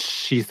and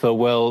she thought,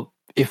 well,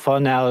 if I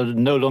now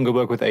no longer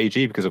work with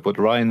AG because of what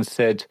Ryan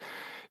said,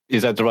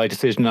 is that the right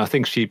decision? I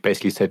think she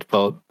basically said,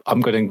 well, I'm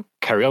going to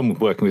carry on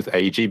working with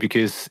AG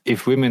because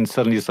if women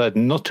suddenly decide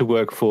not to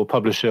work for a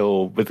publisher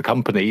or with a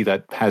company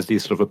that has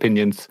these sort of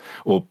opinions,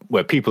 or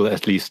where people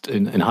at least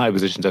in higher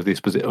positions have these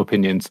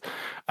opinions,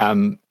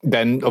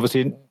 then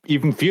obviously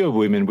even fewer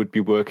women would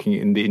be working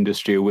in the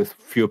industry or with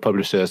fewer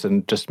publishers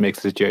and just makes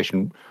the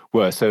situation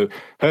worse. So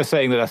her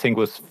saying that I think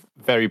was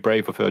very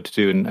brave of her to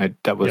do, and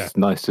that was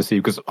nice to see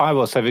because I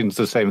was having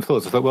the same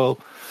thoughts. I thought, well,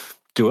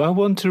 do I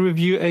want to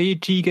review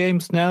AEG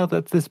games now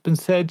that this has been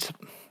said?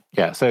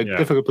 Yeah, so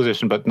difficult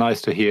position, but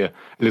nice to hear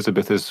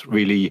Elizabeth is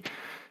really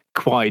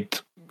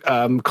quite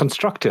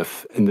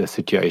constructive in this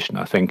situation,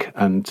 I think.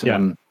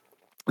 And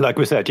like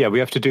we said, we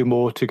have to do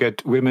more to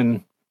get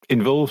women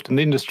involved in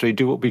the industry,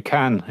 do what we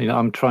can.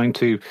 I'm trying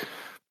to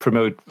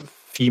promote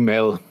using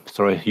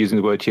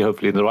the word here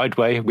hopefully in the right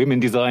way, women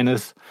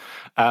designers,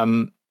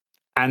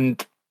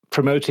 and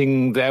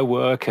promoting their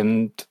work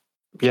and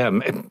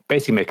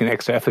basically making an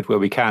extra effort where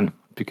we can.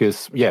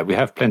 Because, we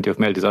have plenty of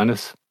male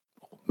designers,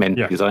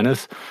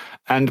 designers,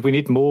 and we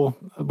need more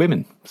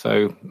women.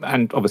 So,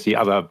 and obviously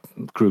other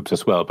groups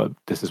as well, but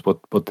this is what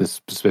this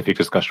specific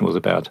discussion was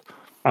about.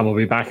 And we'll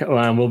be back.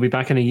 We'll be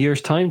back in a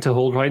year's time to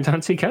hold Ryan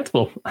Dancy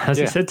accountable, as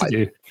he said to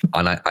do.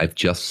 And I've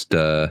just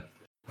put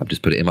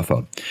it in my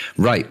phone.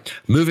 Right,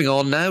 moving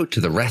on now to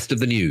the rest of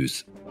the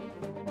news.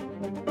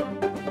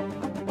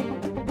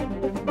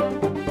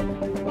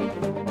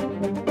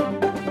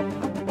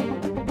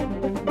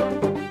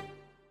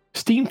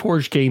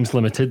 Steamforged Games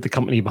Limited, the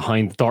company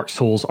behind Dark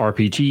Souls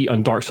RPG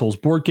and Dark Souls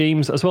board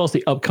games, as well as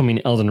the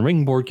upcoming Elden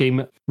Ring board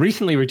game,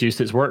 recently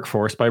reduced its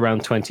workforce by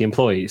around 20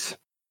 employees.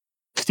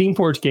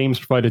 Steamforged Games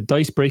provided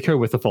Dicebreaker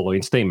with the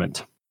following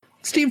statement.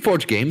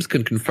 Steamforged Games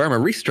can confirm a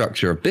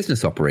restructure of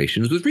business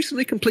operations was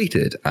recently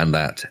completed, and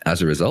that,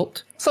 as a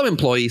result, some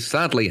employees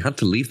sadly had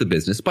to leave the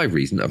business by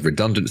reason of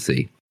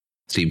redundancy.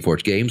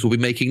 Steamforged Games will be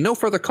making no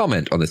further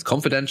comment on this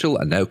confidential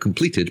and now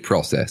completed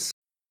process.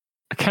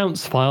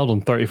 Accounts filed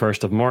on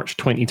 31st of March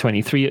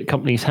 2023 at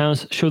Companies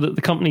House show that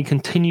the company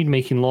continued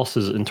making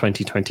losses in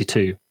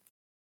 2022.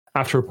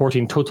 After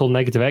reporting total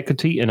negative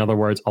equity, in other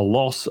words, a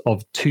loss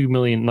of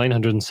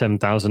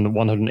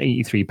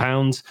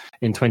 £2,907,183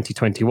 in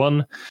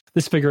 2021,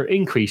 this figure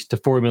increased to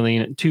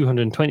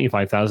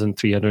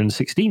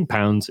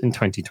 £4,225,316 in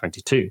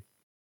 2022.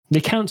 The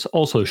accounts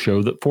also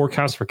show that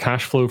forecasts for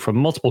cash flow from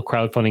multiple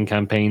crowdfunding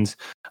campaigns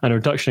and a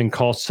reduction in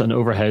costs and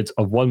overheads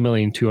of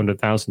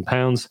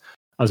 £1,200,000,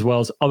 as well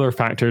as other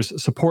factors,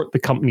 support the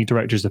company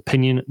director's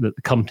opinion that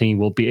the company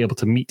will be able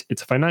to meet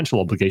its financial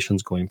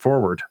obligations going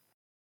forward.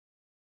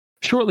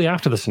 Shortly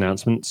after this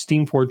announcement,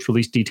 Steamforged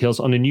released details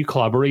on a new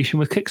collaboration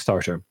with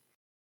Kickstarter.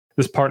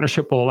 This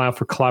partnership will allow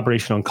for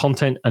collaboration on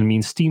content and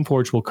means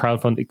Steamforged will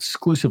crowdfund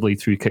exclusively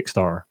through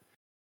Kickstarter.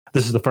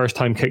 This is the first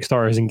time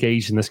Kickstarter has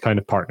engaged in this kind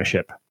of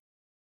partnership.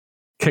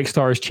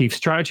 Kickstarter's Chief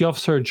Strategy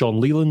Officer, John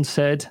Leland,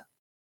 said,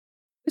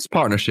 This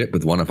partnership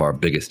with one of our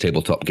biggest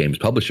tabletop games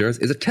publishers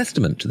is a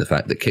testament to the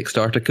fact that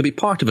Kickstarter could be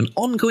part of an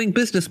ongoing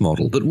business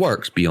model that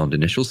works beyond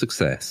initial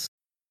success.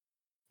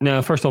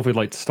 Now, first off, we'd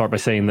like to start by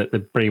saying that the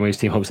Brainwaves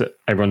team hopes that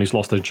everyone who's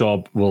lost their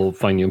job will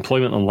find new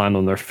employment and land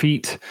on their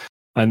feet.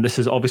 And this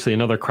is obviously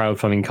another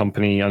crowdfunding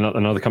company,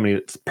 another company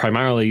that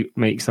primarily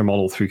makes their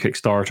model through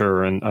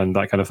Kickstarter and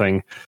that kind of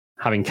thing,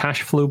 having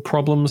cash flow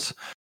problems,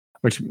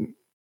 which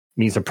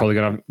means they're probably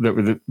going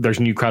to... There's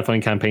new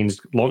crowdfunding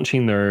campaigns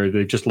launching.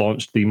 They just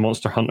launched the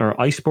Monster Hunter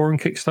Iceborne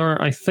Kickstarter,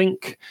 I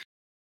think.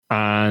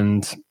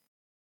 And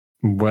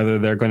whether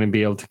they're going to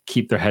be able to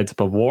keep their heads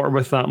above water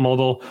with that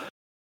model,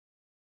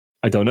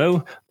 I don't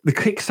know. The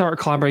Kickstarter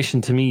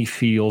collaboration to me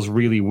feels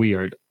really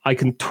weird. I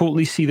can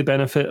totally see the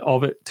benefit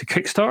of it to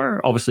Kickstarter.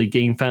 Obviously,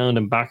 GameFound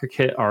and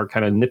BackerKit are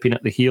kind of nipping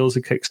at the heels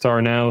of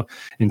Kickstarter now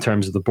in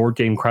terms of the board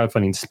game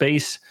crowdfunding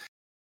space.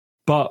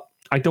 But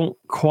I don't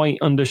quite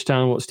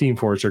understand what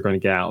Steamforged are going to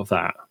get out of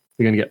that.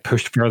 They're going to get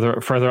pushed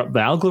further up the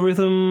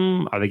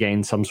algorithm. Are they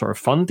getting some sort of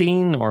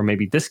funding or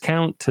maybe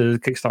discount to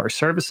Kickstarter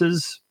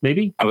services?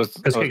 Maybe. Because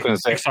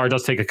Kickstarter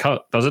does take a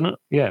cut, doesn't it?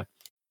 Yeah.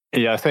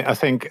 Yeah, I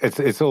think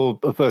it's all.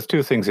 There's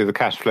two things here: the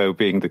cash flow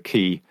being the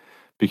key,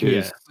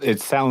 because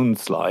it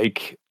sounds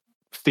like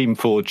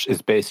Steamforged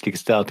is basically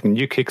starting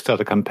new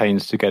Kickstarter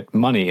campaigns to get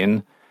money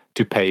in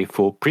to pay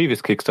for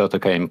previous Kickstarter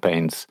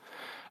campaigns,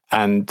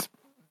 and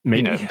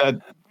maybe.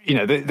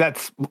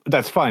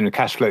 That's fine. The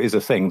cash flow is a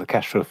thing. The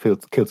cash flow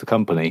kills a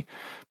company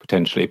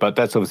potentially, but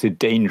that's obviously a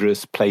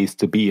dangerous place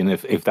to be in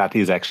if that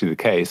is actually the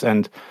case.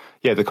 And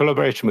yeah, the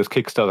collaboration with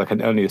Kickstarter, I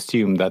can only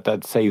assume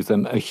that saves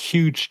them a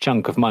huge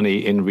chunk of money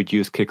in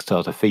reduced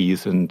Kickstarter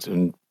fees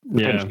and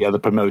potentially other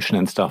promotion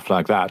and stuff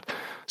like that.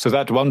 So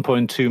that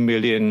 1.2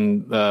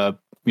 million,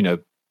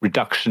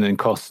 reduction in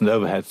costs and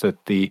overheads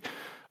that the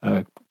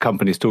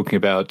company is talking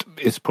about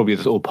is probably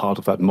just all part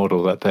of that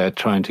model that they're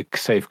trying to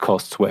save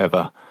costs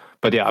wherever.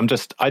 But yeah,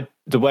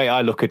 the way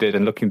I look at it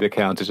and looking at the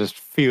account, it just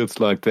feels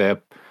like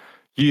they're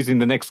using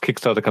the next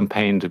Kickstarter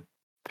campaign to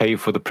pay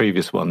for the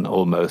previous one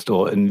almost,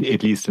 or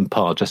at least in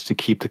part, just to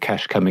keep the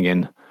cash coming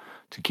in,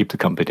 to keep the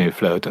company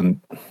afloat.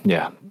 And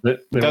yeah, it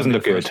doesn't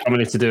look good.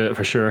 Company to do it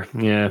for sure.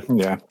 Yeah.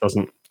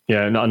 Doesn't.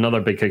 Yeah, another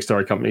big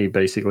Kickstarter company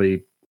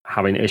basically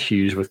having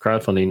issues with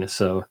crowdfunding.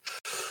 So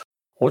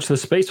watch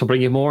this space. We'll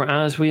bring you more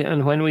as we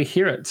and when we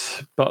hear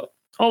it. But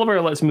Oliver,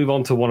 let's move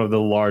on to one of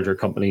the larger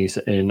companies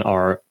in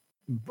our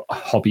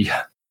hobby.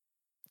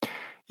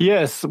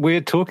 Yes,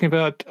 we're talking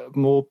about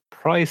more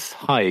price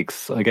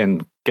hikes.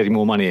 Again, getting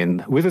more money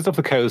in. Wizards of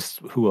the Coast,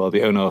 who are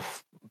the owner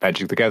of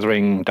Magic the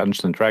Gathering,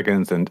 Dungeons &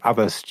 Dragons, and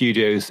other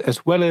studios,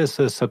 as well as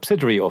a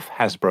subsidiary of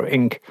Hasbro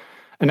Inc.,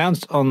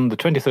 announced on the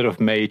 23rd of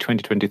May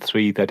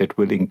 2023 that it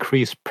will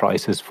increase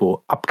prices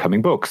for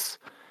upcoming books.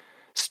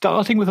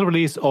 Starting with the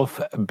release of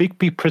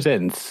Bigby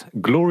Presents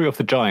Glory of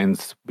the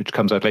Giants, which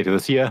comes out later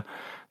this year,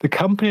 the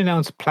company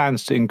announced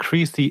plans to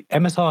increase the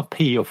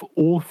MSRP of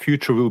all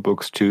future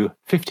rulebooks to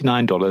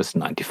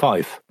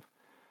 $59.95.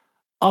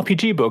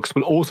 RPG books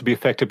will also be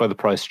affected by the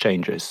price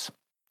changes.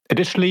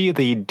 Additionally,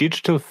 the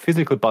digital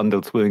physical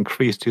bundles will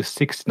increase to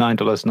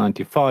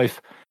 $69.95,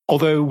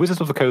 although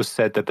Wizards of the Coast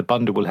said that the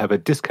bundle will have a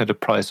discounted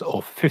price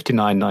of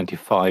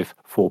 $59.95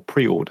 for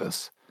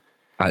pre-orders.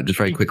 Just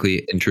very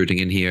quickly intruding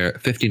in here,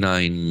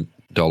 $59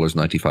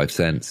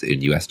 $8.95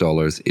 in US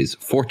dollars is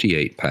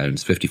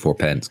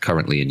 £48.54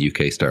 currently in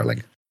UK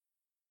sterling.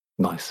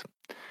 Nice.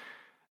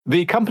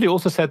 The company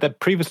also said that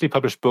previously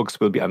published books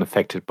will be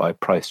unaffected by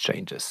price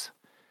changes.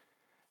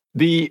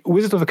 The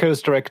Wizards of the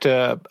Coast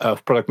Director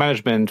of Product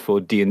Management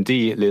for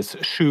D&D, Liz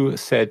Shu,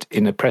 said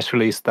in a press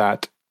release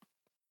that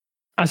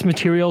as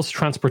materials,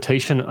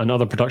 transportation, and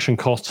other production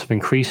costs have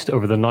increased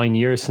over the 9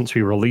 years since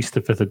we released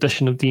the 5th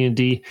edition of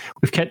D&D,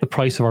 we've kept the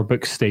price of our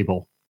books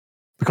stable.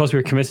 Because we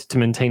are committed to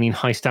maintaining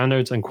high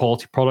standards and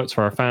quality products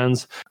for our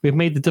fans, we have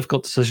made the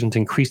difficult decision to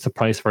increase the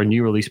price of our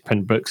new release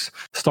print books,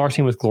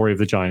 starting with Glory of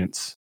the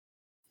Giants.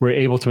 We're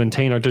able to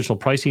maintain our digital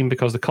pricing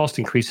because the cost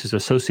increases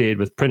associated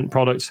with print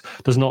products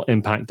does not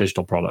impact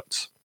digital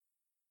products.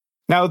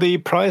 Now, the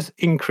price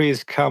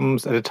increase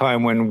comes at a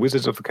time when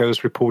Wizards of the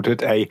Coast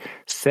reported a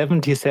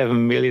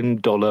 $77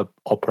 million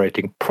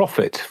operating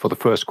profit for the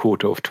first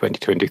quarter of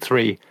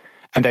 2023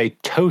 and a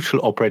total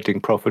operating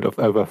profit of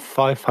over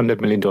 $500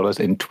 million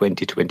in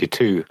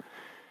 2022.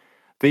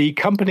 The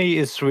company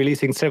is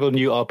releasing several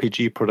new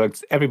RPG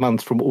products every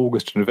month from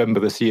August to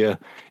November this year,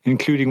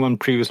 including one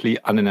previously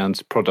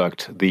unannounced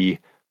product, the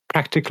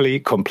Practically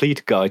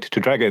Complete Guide to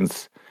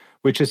Dragons,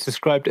 which is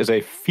described as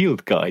a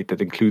field guide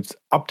that includes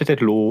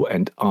updated lore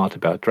and art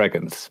about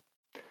dragons.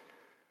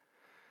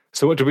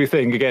 So what do we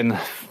think? Again,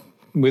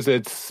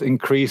 Wizards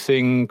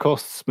increasing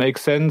costs make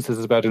sense. This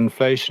is about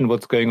inflation.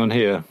 What's going on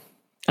here?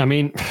 I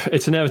mean,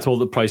 it's inevitable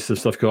that prices of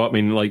stuff go up. I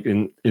mean, like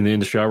in the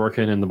industry I work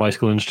in the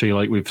bicycle industry,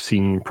 like we've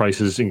seen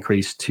prices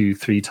increase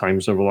 2-3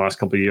 times over the last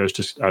couple of years,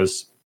 just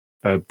as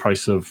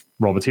price of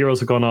raw materials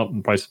have gone up,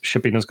 the price of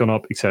shipping has gone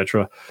up,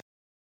 etc.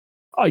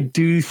 I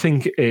do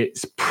think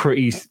it's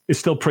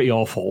still pretty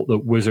awful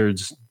that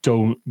Wizards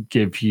don't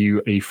give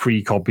you a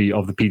free copy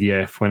of the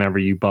PDF whenever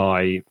you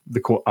buy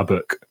a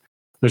book.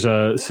 There's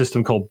a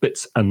system called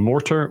Bits and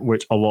Mortar,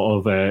 which a lot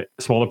of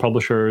smaller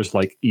publishers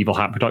like Evil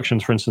Hat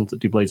Productions, for instance, that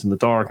do Blades in the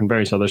Dark, and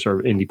various other sort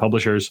of indie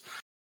publishers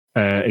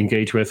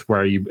engage with,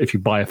 where if you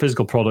buy a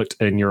physical product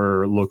in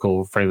your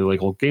fairly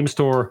local game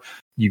store,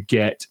 you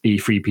get a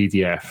free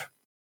PDF.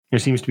 There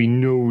seems to be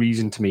no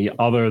reason to me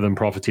other than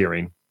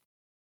profiteering.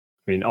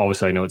 I mean,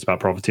 obviously I know it's about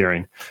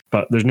profiteering,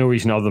 but there's no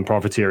reason other than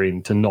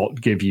profiteering to not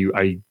give you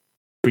a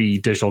free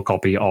digital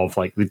copy of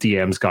like the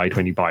DM's guide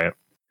when you buy it.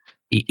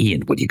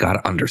 Ian, what you got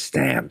to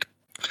understand,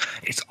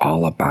 it's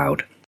all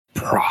about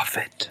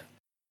profit.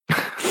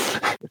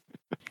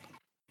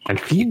 And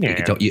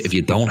females. If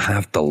you don't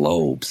have the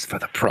lobes for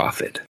the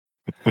profit.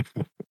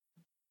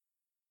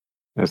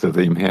 There's a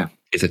theme here.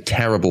 It's a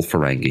terrible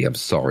Ferengi. I'm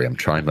sorry. I'm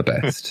trying my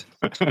best.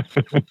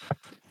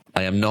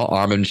 I am not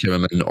Armin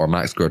Shimmerman or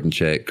Max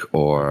Gurdenchik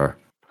or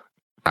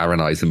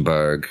Aaron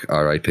Eisenberg,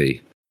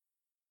 R.I.P.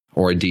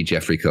 Or indeed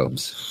Jeffrey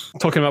Combs.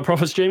 Talking about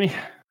profits, Jamie?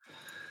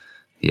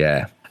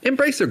 Yeah.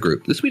 Embracer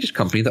Group, the Swedish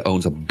company that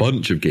owns a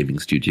bunch of gaming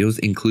studios,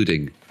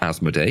 including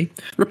Asmodee,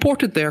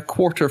 reported their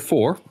quarter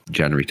 4,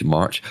 January to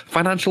March,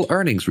 financial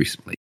earnings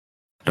recently.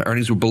 The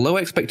earnings were below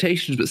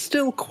expectations, but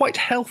still quite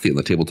healthy on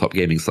the tabletop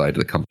gaming side of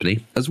the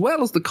company, as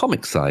well as the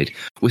comics side,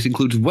 which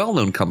includes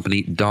well-known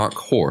company Dark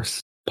Horse,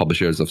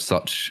 publishers of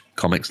such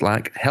comics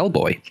like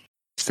Hellboy.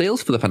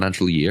 Sales for the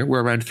financial year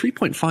were around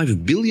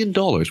 $3.5 billion,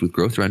 with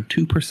growth around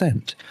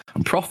 2%,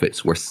 and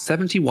profits were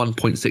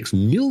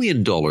 $71.6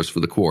 million for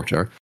the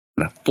quarter,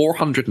 and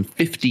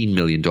 $415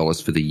 million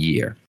for the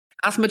year.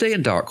 Asmodee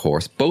and Dark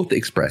Horse both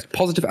expressed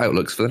positive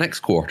outlooks for the next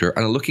quarter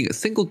and are looking at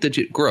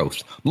single-digit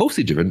growth,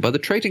 mostly driven by the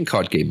trading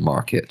card game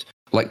market,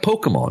 like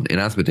Pokemon in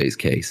Asmodee's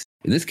case.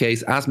 In this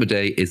case,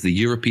 Asmodee is the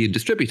European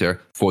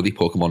distributor for the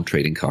Pokemon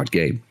trading card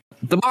game.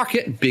 The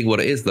market, being what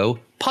it is though,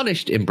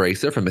 punished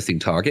Embracer for missing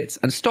targets,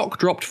 and stock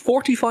dropped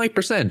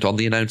 45% on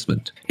the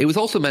announcement. It was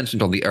also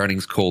mentioned on the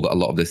earnings call that a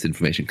lot of this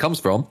information comes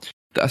from,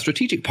 that a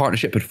strategic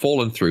partnership had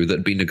fallen through that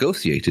had been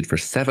negotiated for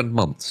 7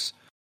 months.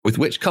 With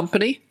which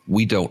company?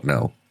 We don't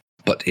know.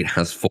 But it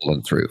has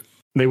fallen through.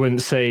 They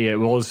wouldn't say it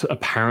was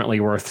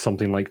apparently worth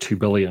something like $2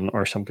 billion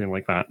or something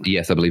like that.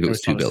 Yes, I believe it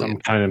was $2 billion. Some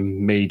kind of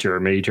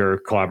major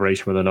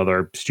collaboration with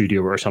another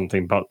studio or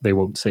something, but they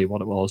won't say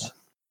what it was.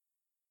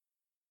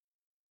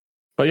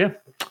 But yeah,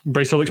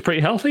 Embracer looks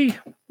pretty healthy.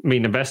 I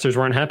mean, investors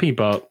weren't happy,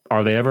 but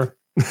are they ever?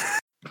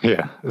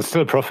 Yeah, it's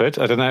still a profit.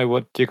 I don't know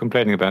what you're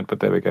complaining about, but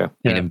there we go.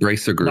 Yeah. In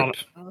Embracer Group,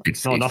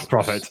 it's not enough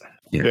profit.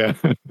 Yeah.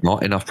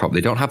 Not enough profit.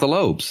 They don't have the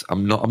lobes.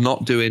 I'm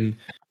not doing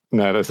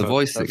the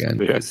voice again.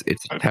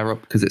 It's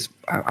terrible because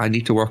I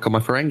need to work on my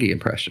Ferengi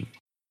impression.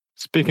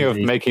 Speaking of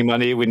making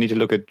money, we need to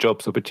look at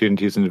jobs,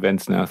 opportunities, and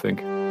events now, I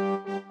think.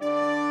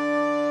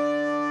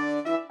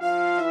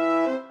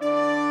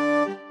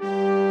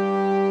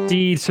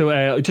 Indeed.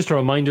 So just a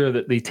reminder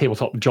that the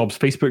Tabletop Jobs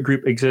Facebook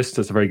group exists.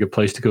 It's a very good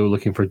place to go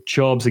looking for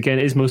jobs. Again,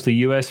 it is mostly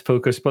US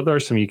focused, but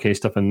there's some UK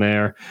stuff in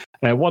there.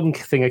 One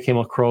thing I came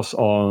across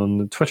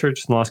on Twitter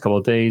just in the last couple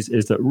of days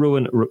is that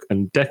Rowan, Rook,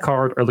 and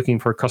Deckard are looking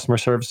for a customer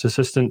service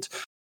assistant.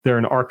 They're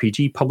an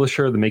RPG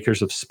publisher, the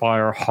makers of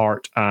Spire,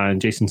 Heart,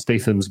 and Jason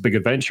Statham's Big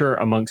Adventure,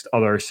 amongst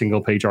other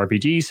single-page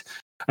RPGs.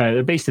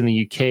 They're based in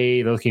the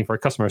UK. They're looking for a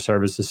customer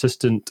service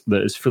assistant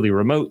that is fully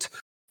remote.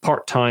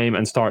 part-time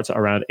and starts at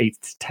around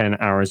 8 to 10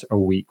 hours a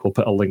week. We'll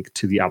put a link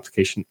to the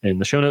application in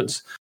the show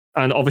notes.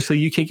 And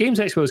obviously, UK Games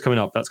Expo is coming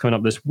up. That's coming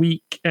up this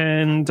week,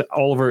 and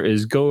Oliver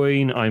is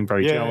going. I'm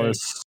very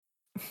jealous.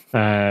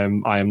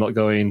 I am not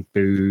going.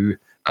 Boo.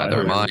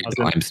 Never mind.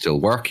 I'm still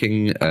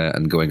working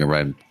and going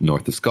around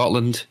north of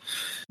Scotland.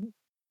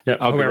 Yeah,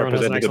 I'll be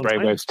representing the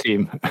Brainwaves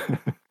team.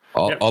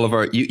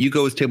 Oliver, you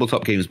go as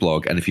Tabletop Games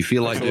blog, and if you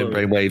feel like doing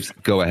Brainwaves,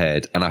 go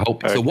ahead. And I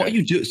hope. Okay. So what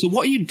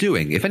are you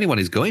doing? If anyone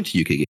is going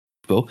to UK Games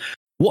Expo,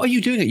 what are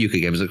you doing at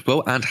UK Games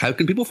Expo, and how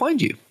can people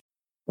find you?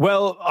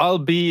 Well, I'll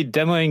be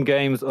demoing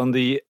games on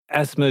the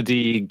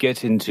Asmodee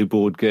Get Into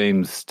Board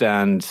Games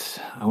stand.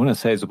 I want to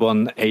say it's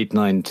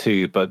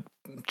 1892, but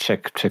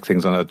check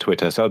things on our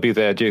Twitter. So I'll be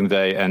there during the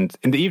day, and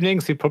in the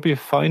evenings you'll probably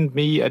find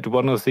me at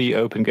one of the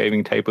open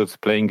gaming tables,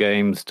 playing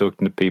games,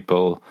 talking to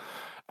people.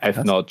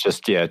 If not,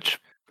 just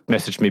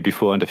message me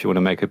beforehand if you want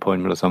to make an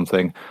appointment or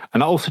something.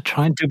 And I also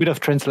try and do a bit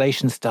of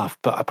translation stuff,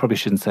 but I probably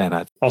shouldn't say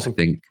that. Awesome. I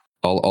think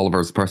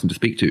Oliver's the person to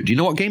speak to. Do you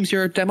know what games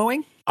you're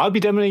demoing? I'll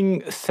be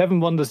demoing Seven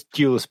Wonders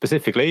Duel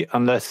specifically,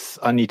 unless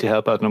I need to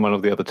help out on one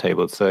of the other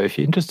tables. So if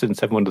you're interested in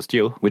Seven Wonders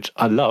Duel, which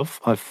I love,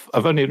 I've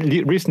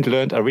only recently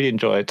learned, I really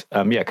enjoy it.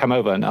 Come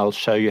over and I'll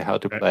show you how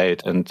to play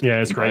it. And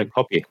it's great. A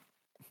copy.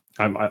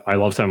 I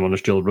love Seven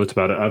Wonders Duel. Wrote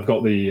about it. I've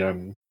got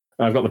the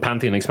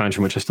Pantheon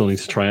expansion, which I still need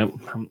to try out.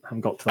 I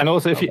haven't got to that. And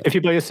also, if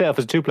you play yourself,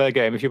 it's a 2-player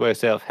game. If you play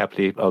yourself,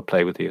 happily, I'll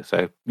play with you.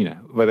 So,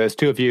 whether it's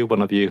 2 of you,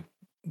 1 of you,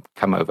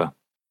 come over.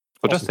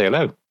 Or just say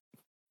hello.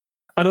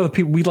 And other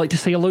people we'd like to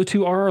say hello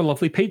to are our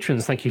lovely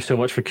patrons. Thank you so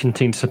much for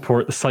continuing to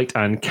support the site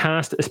and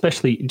cast,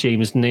 especially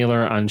James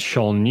Naylor and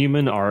Sean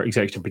Newman, our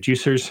executive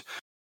producers.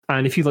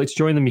 And if you'd like to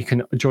join them, you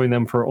can join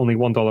them for only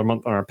 $1 a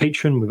month on our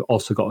Patreon. We've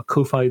also got a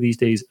Ko-Fi these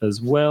days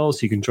as well, so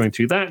you can join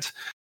through that.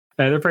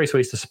 There are various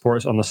ways to support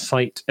us on the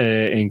site,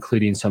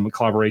 including some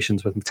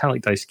collaborations with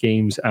Metallic Dice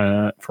Games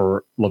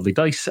for lovely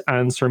dice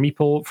and Sir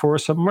Meeple for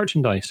some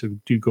merchandise. So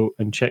do go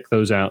and check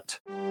those out.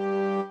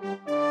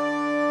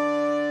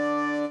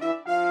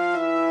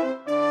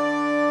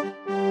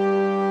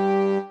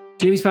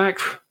 Jamie's back,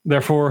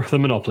 therefore the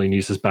Monopoly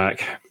news is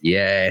back.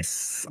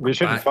 Yes. We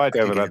shouldn't fight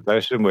over that, though,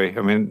 shouldn't we?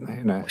 I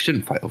mean,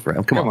 shouldn't fight over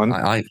it. Come on.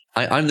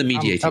 I'm the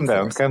mediating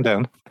force. Calm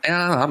down.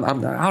 Yeah, I'm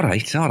all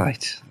right.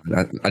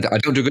 I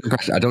don't do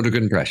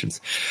good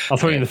impressions. I'll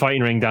throw you in the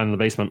fighting ring down in the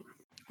basement.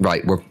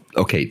 Right, we're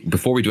okay.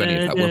 Before we do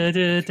any of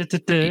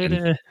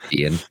that,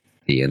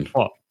 Ian.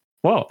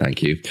 What?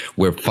 Thank you.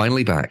 We're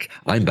finally back.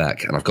 I'm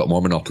back, and I've got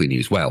more Monopoly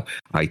news. Well,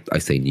 I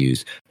say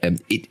news.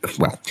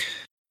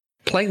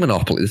 Playing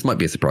Monopoly, this might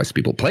be a surprise to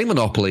people, playing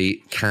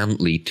Monopoly can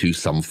lead to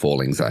some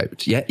fallings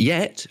out.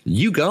 Yet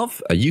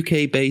YouGov, a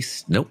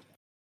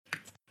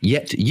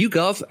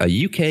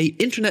UK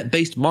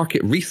internet-based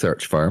market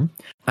research firm,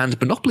 and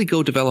Monopoly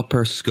Go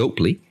developer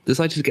Scopely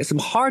decided to get some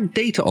hard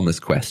data on this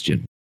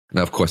question.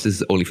 Now, of course, this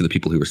is only for the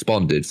people who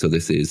responded, so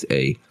this is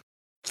a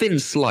thin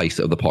slice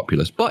of the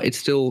populace, but it's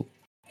still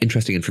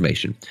interesting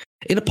information.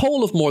 In a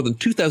poll of more than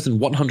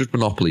 2,100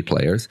 Monopoly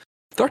players,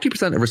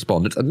 30% of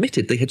respondents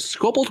admitted they had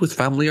squabbled with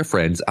family or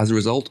friends as a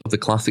result of the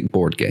classic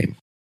board game.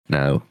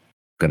 Now, I'm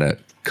going to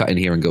cut in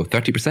here and go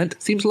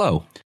 30% seems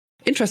low.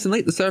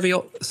 Interestingly, the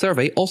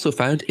survey also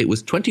found it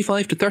was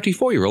 25 to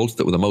 34-year-olds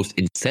that were the most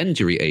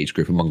incendiary age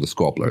group among the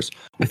squabblers,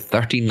 with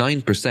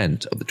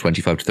 39% of the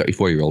 25 to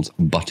 34-year-olds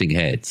butting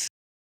heads.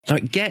 Now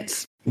it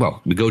gets,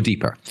 we go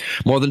deeper.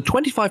 More than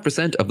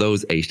 25% of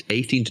those aged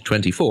 18 to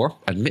 24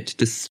 admit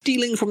to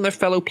stealing from their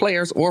fellow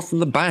players or from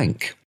the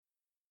bank.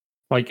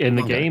 Like in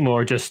the game,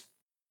 or just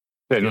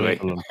generally,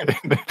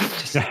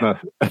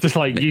 just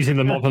like using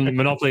the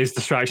Monopoly as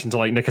distraction to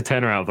like nick a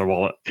tenner out of their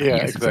wallet. Yeah,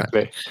 yes,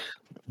 exactly.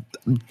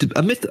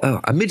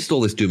 Amidst all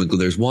this doom and gloom,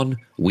 there's one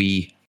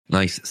wee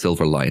nice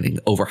silver lining.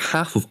 Over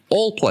half of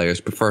all players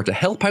prefer to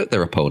help out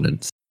their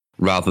opponents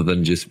rather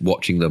than just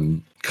watching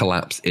them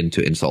collapse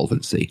into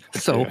insolvency.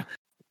 So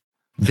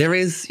there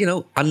is,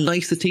 a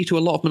nicety to a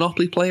lot of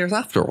Monopoly players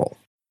after all.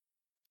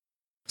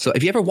 So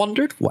have you ever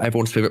wondered what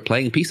everyone's favourite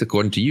playing piece,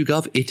 according to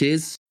YouGov? It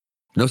is,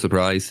 no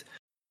surprise,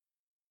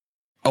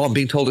 I'm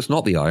being told it's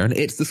not the iron,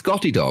 it's the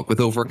Scotty dog, with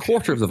over a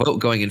quarter of the vote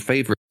going in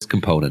favour of this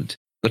component.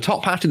 The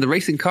top hat in the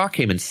racing car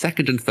came in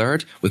second and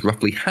third, with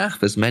roughly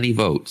half as many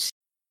votes.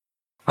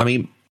 I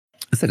mean,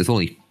 I said it's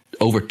only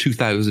over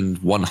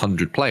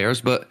 2,100 players,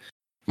 but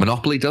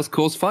Monopoly does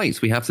cause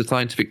fights. We have the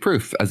scientific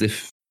proof, as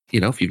if,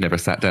 if you've never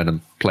sat down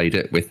and played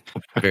it with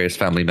various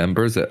family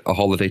members at a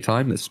holiday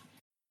time,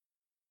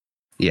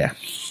 yeah.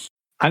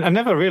 And I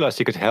never realized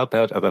you could help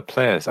out other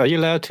players. Are you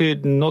allowed to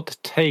not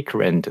take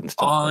rent and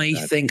stuff? I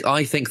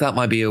think that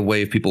might be a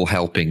way of people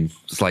helping.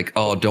 It's like,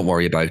 don't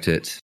worry about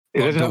it.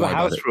 Is there another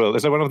house rule?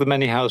 Is there one of the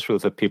many house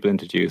rules that people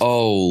introduce?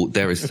 Oh,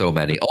 there is so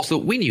many. Also,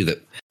 we knew that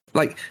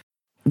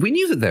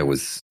there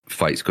was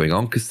fights going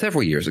on because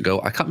several years ago,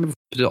 I can't remember if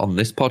I did it on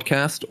this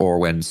podcast or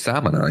when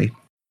Sam and I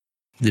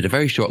did a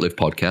very short-lived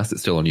podcast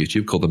that's still on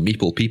YouTube called the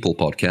Meeple People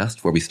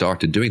podcast, where we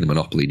started doing the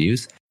Monopoly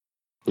news.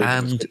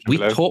 And we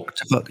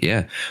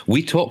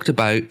talked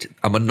about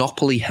a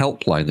Monopoly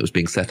helpline that was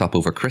being set up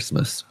over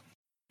Christmas.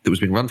 that was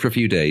being run for a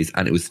few days,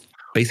 and it was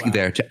basically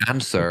there to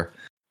answer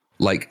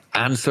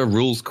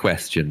rules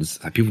questions.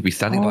 People would be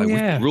standing by with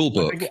the rule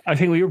book. I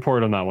think we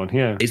reported on that one.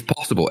 Yeah, it's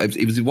possible.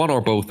 It was one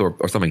or both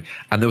or something.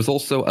 And there was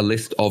also a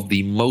list of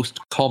the most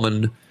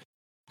common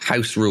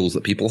house rules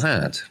that people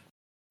had.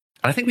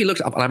 And I think we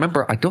looked up, and I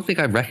remember, I don't think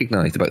I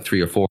recognized about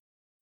 3 or 4.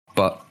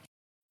 But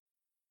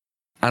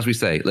as we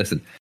say,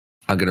 listen,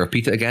 I'm going to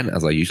repeat it again,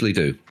 as I usually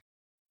do.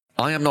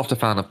 I am not a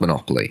fan of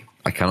Monopoly.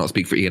 I cannot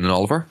speak for Ian and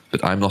Oliver,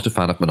 but I'm not a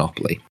fan of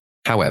Monopoly.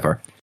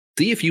 However,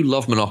 see if you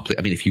love Monopoly.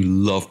 I mean, if you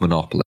love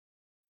Monopoly,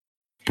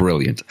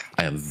 brilliant.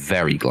 I am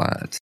very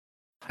glad.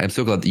 I am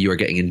so glad that you are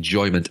getting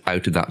enjoyment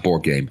out of that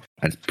board game,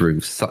 and it's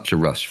brewing such a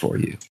rush for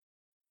you.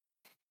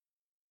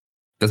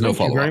 There's no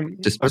follow-up.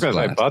 Just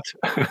glad.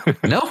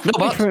 No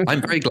but.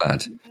 I'm very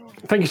glad.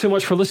 Thank you so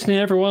much for listening,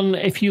 everyone.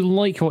 If you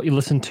like what you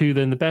listen to,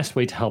 then the best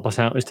way to help us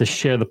out is to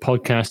share the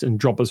podcast and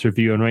drop us a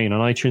review and rating on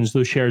iTunes.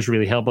 Those shares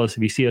really help us.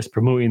 If you see us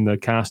promoting the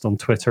cast on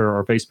Twitter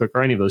or Facebook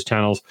or any of those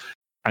channels,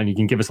 and you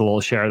can give us a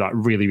little share, that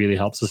really, really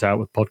helps us out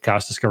with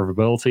podcast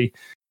discoverability.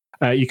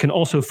 You can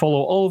also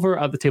follow Oliver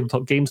at the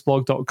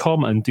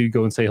tabletopgamesblog.com and do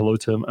go and say hello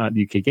to him at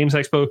the UK Games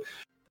Expo.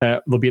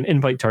 There'll be an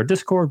invite to our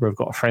Discord where we've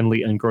got a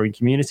friendly and growing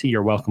community.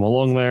 You're welcome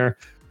along there.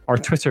 Our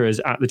Twitter is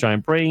at The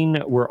Giant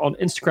Brain. We're on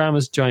Instagram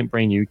as Giant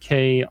Brain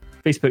UK.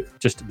 Facebook,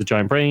 just The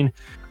Giant Brain.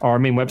 Our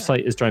main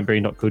website is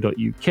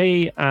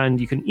giantbrain.co.uk.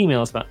 And you can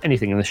email us about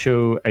anything in the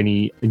show,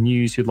 any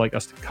news you'd like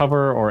us to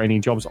cover, or any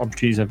jobs,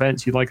 opportunities,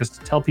 events you'd like us to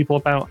tell people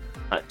about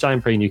at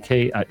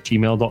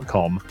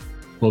giantbrainuk@gmail.com.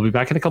 We'll be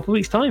back in a couple of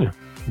weeks' time.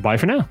 Bye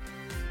for now.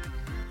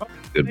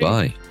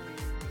 Goodbye.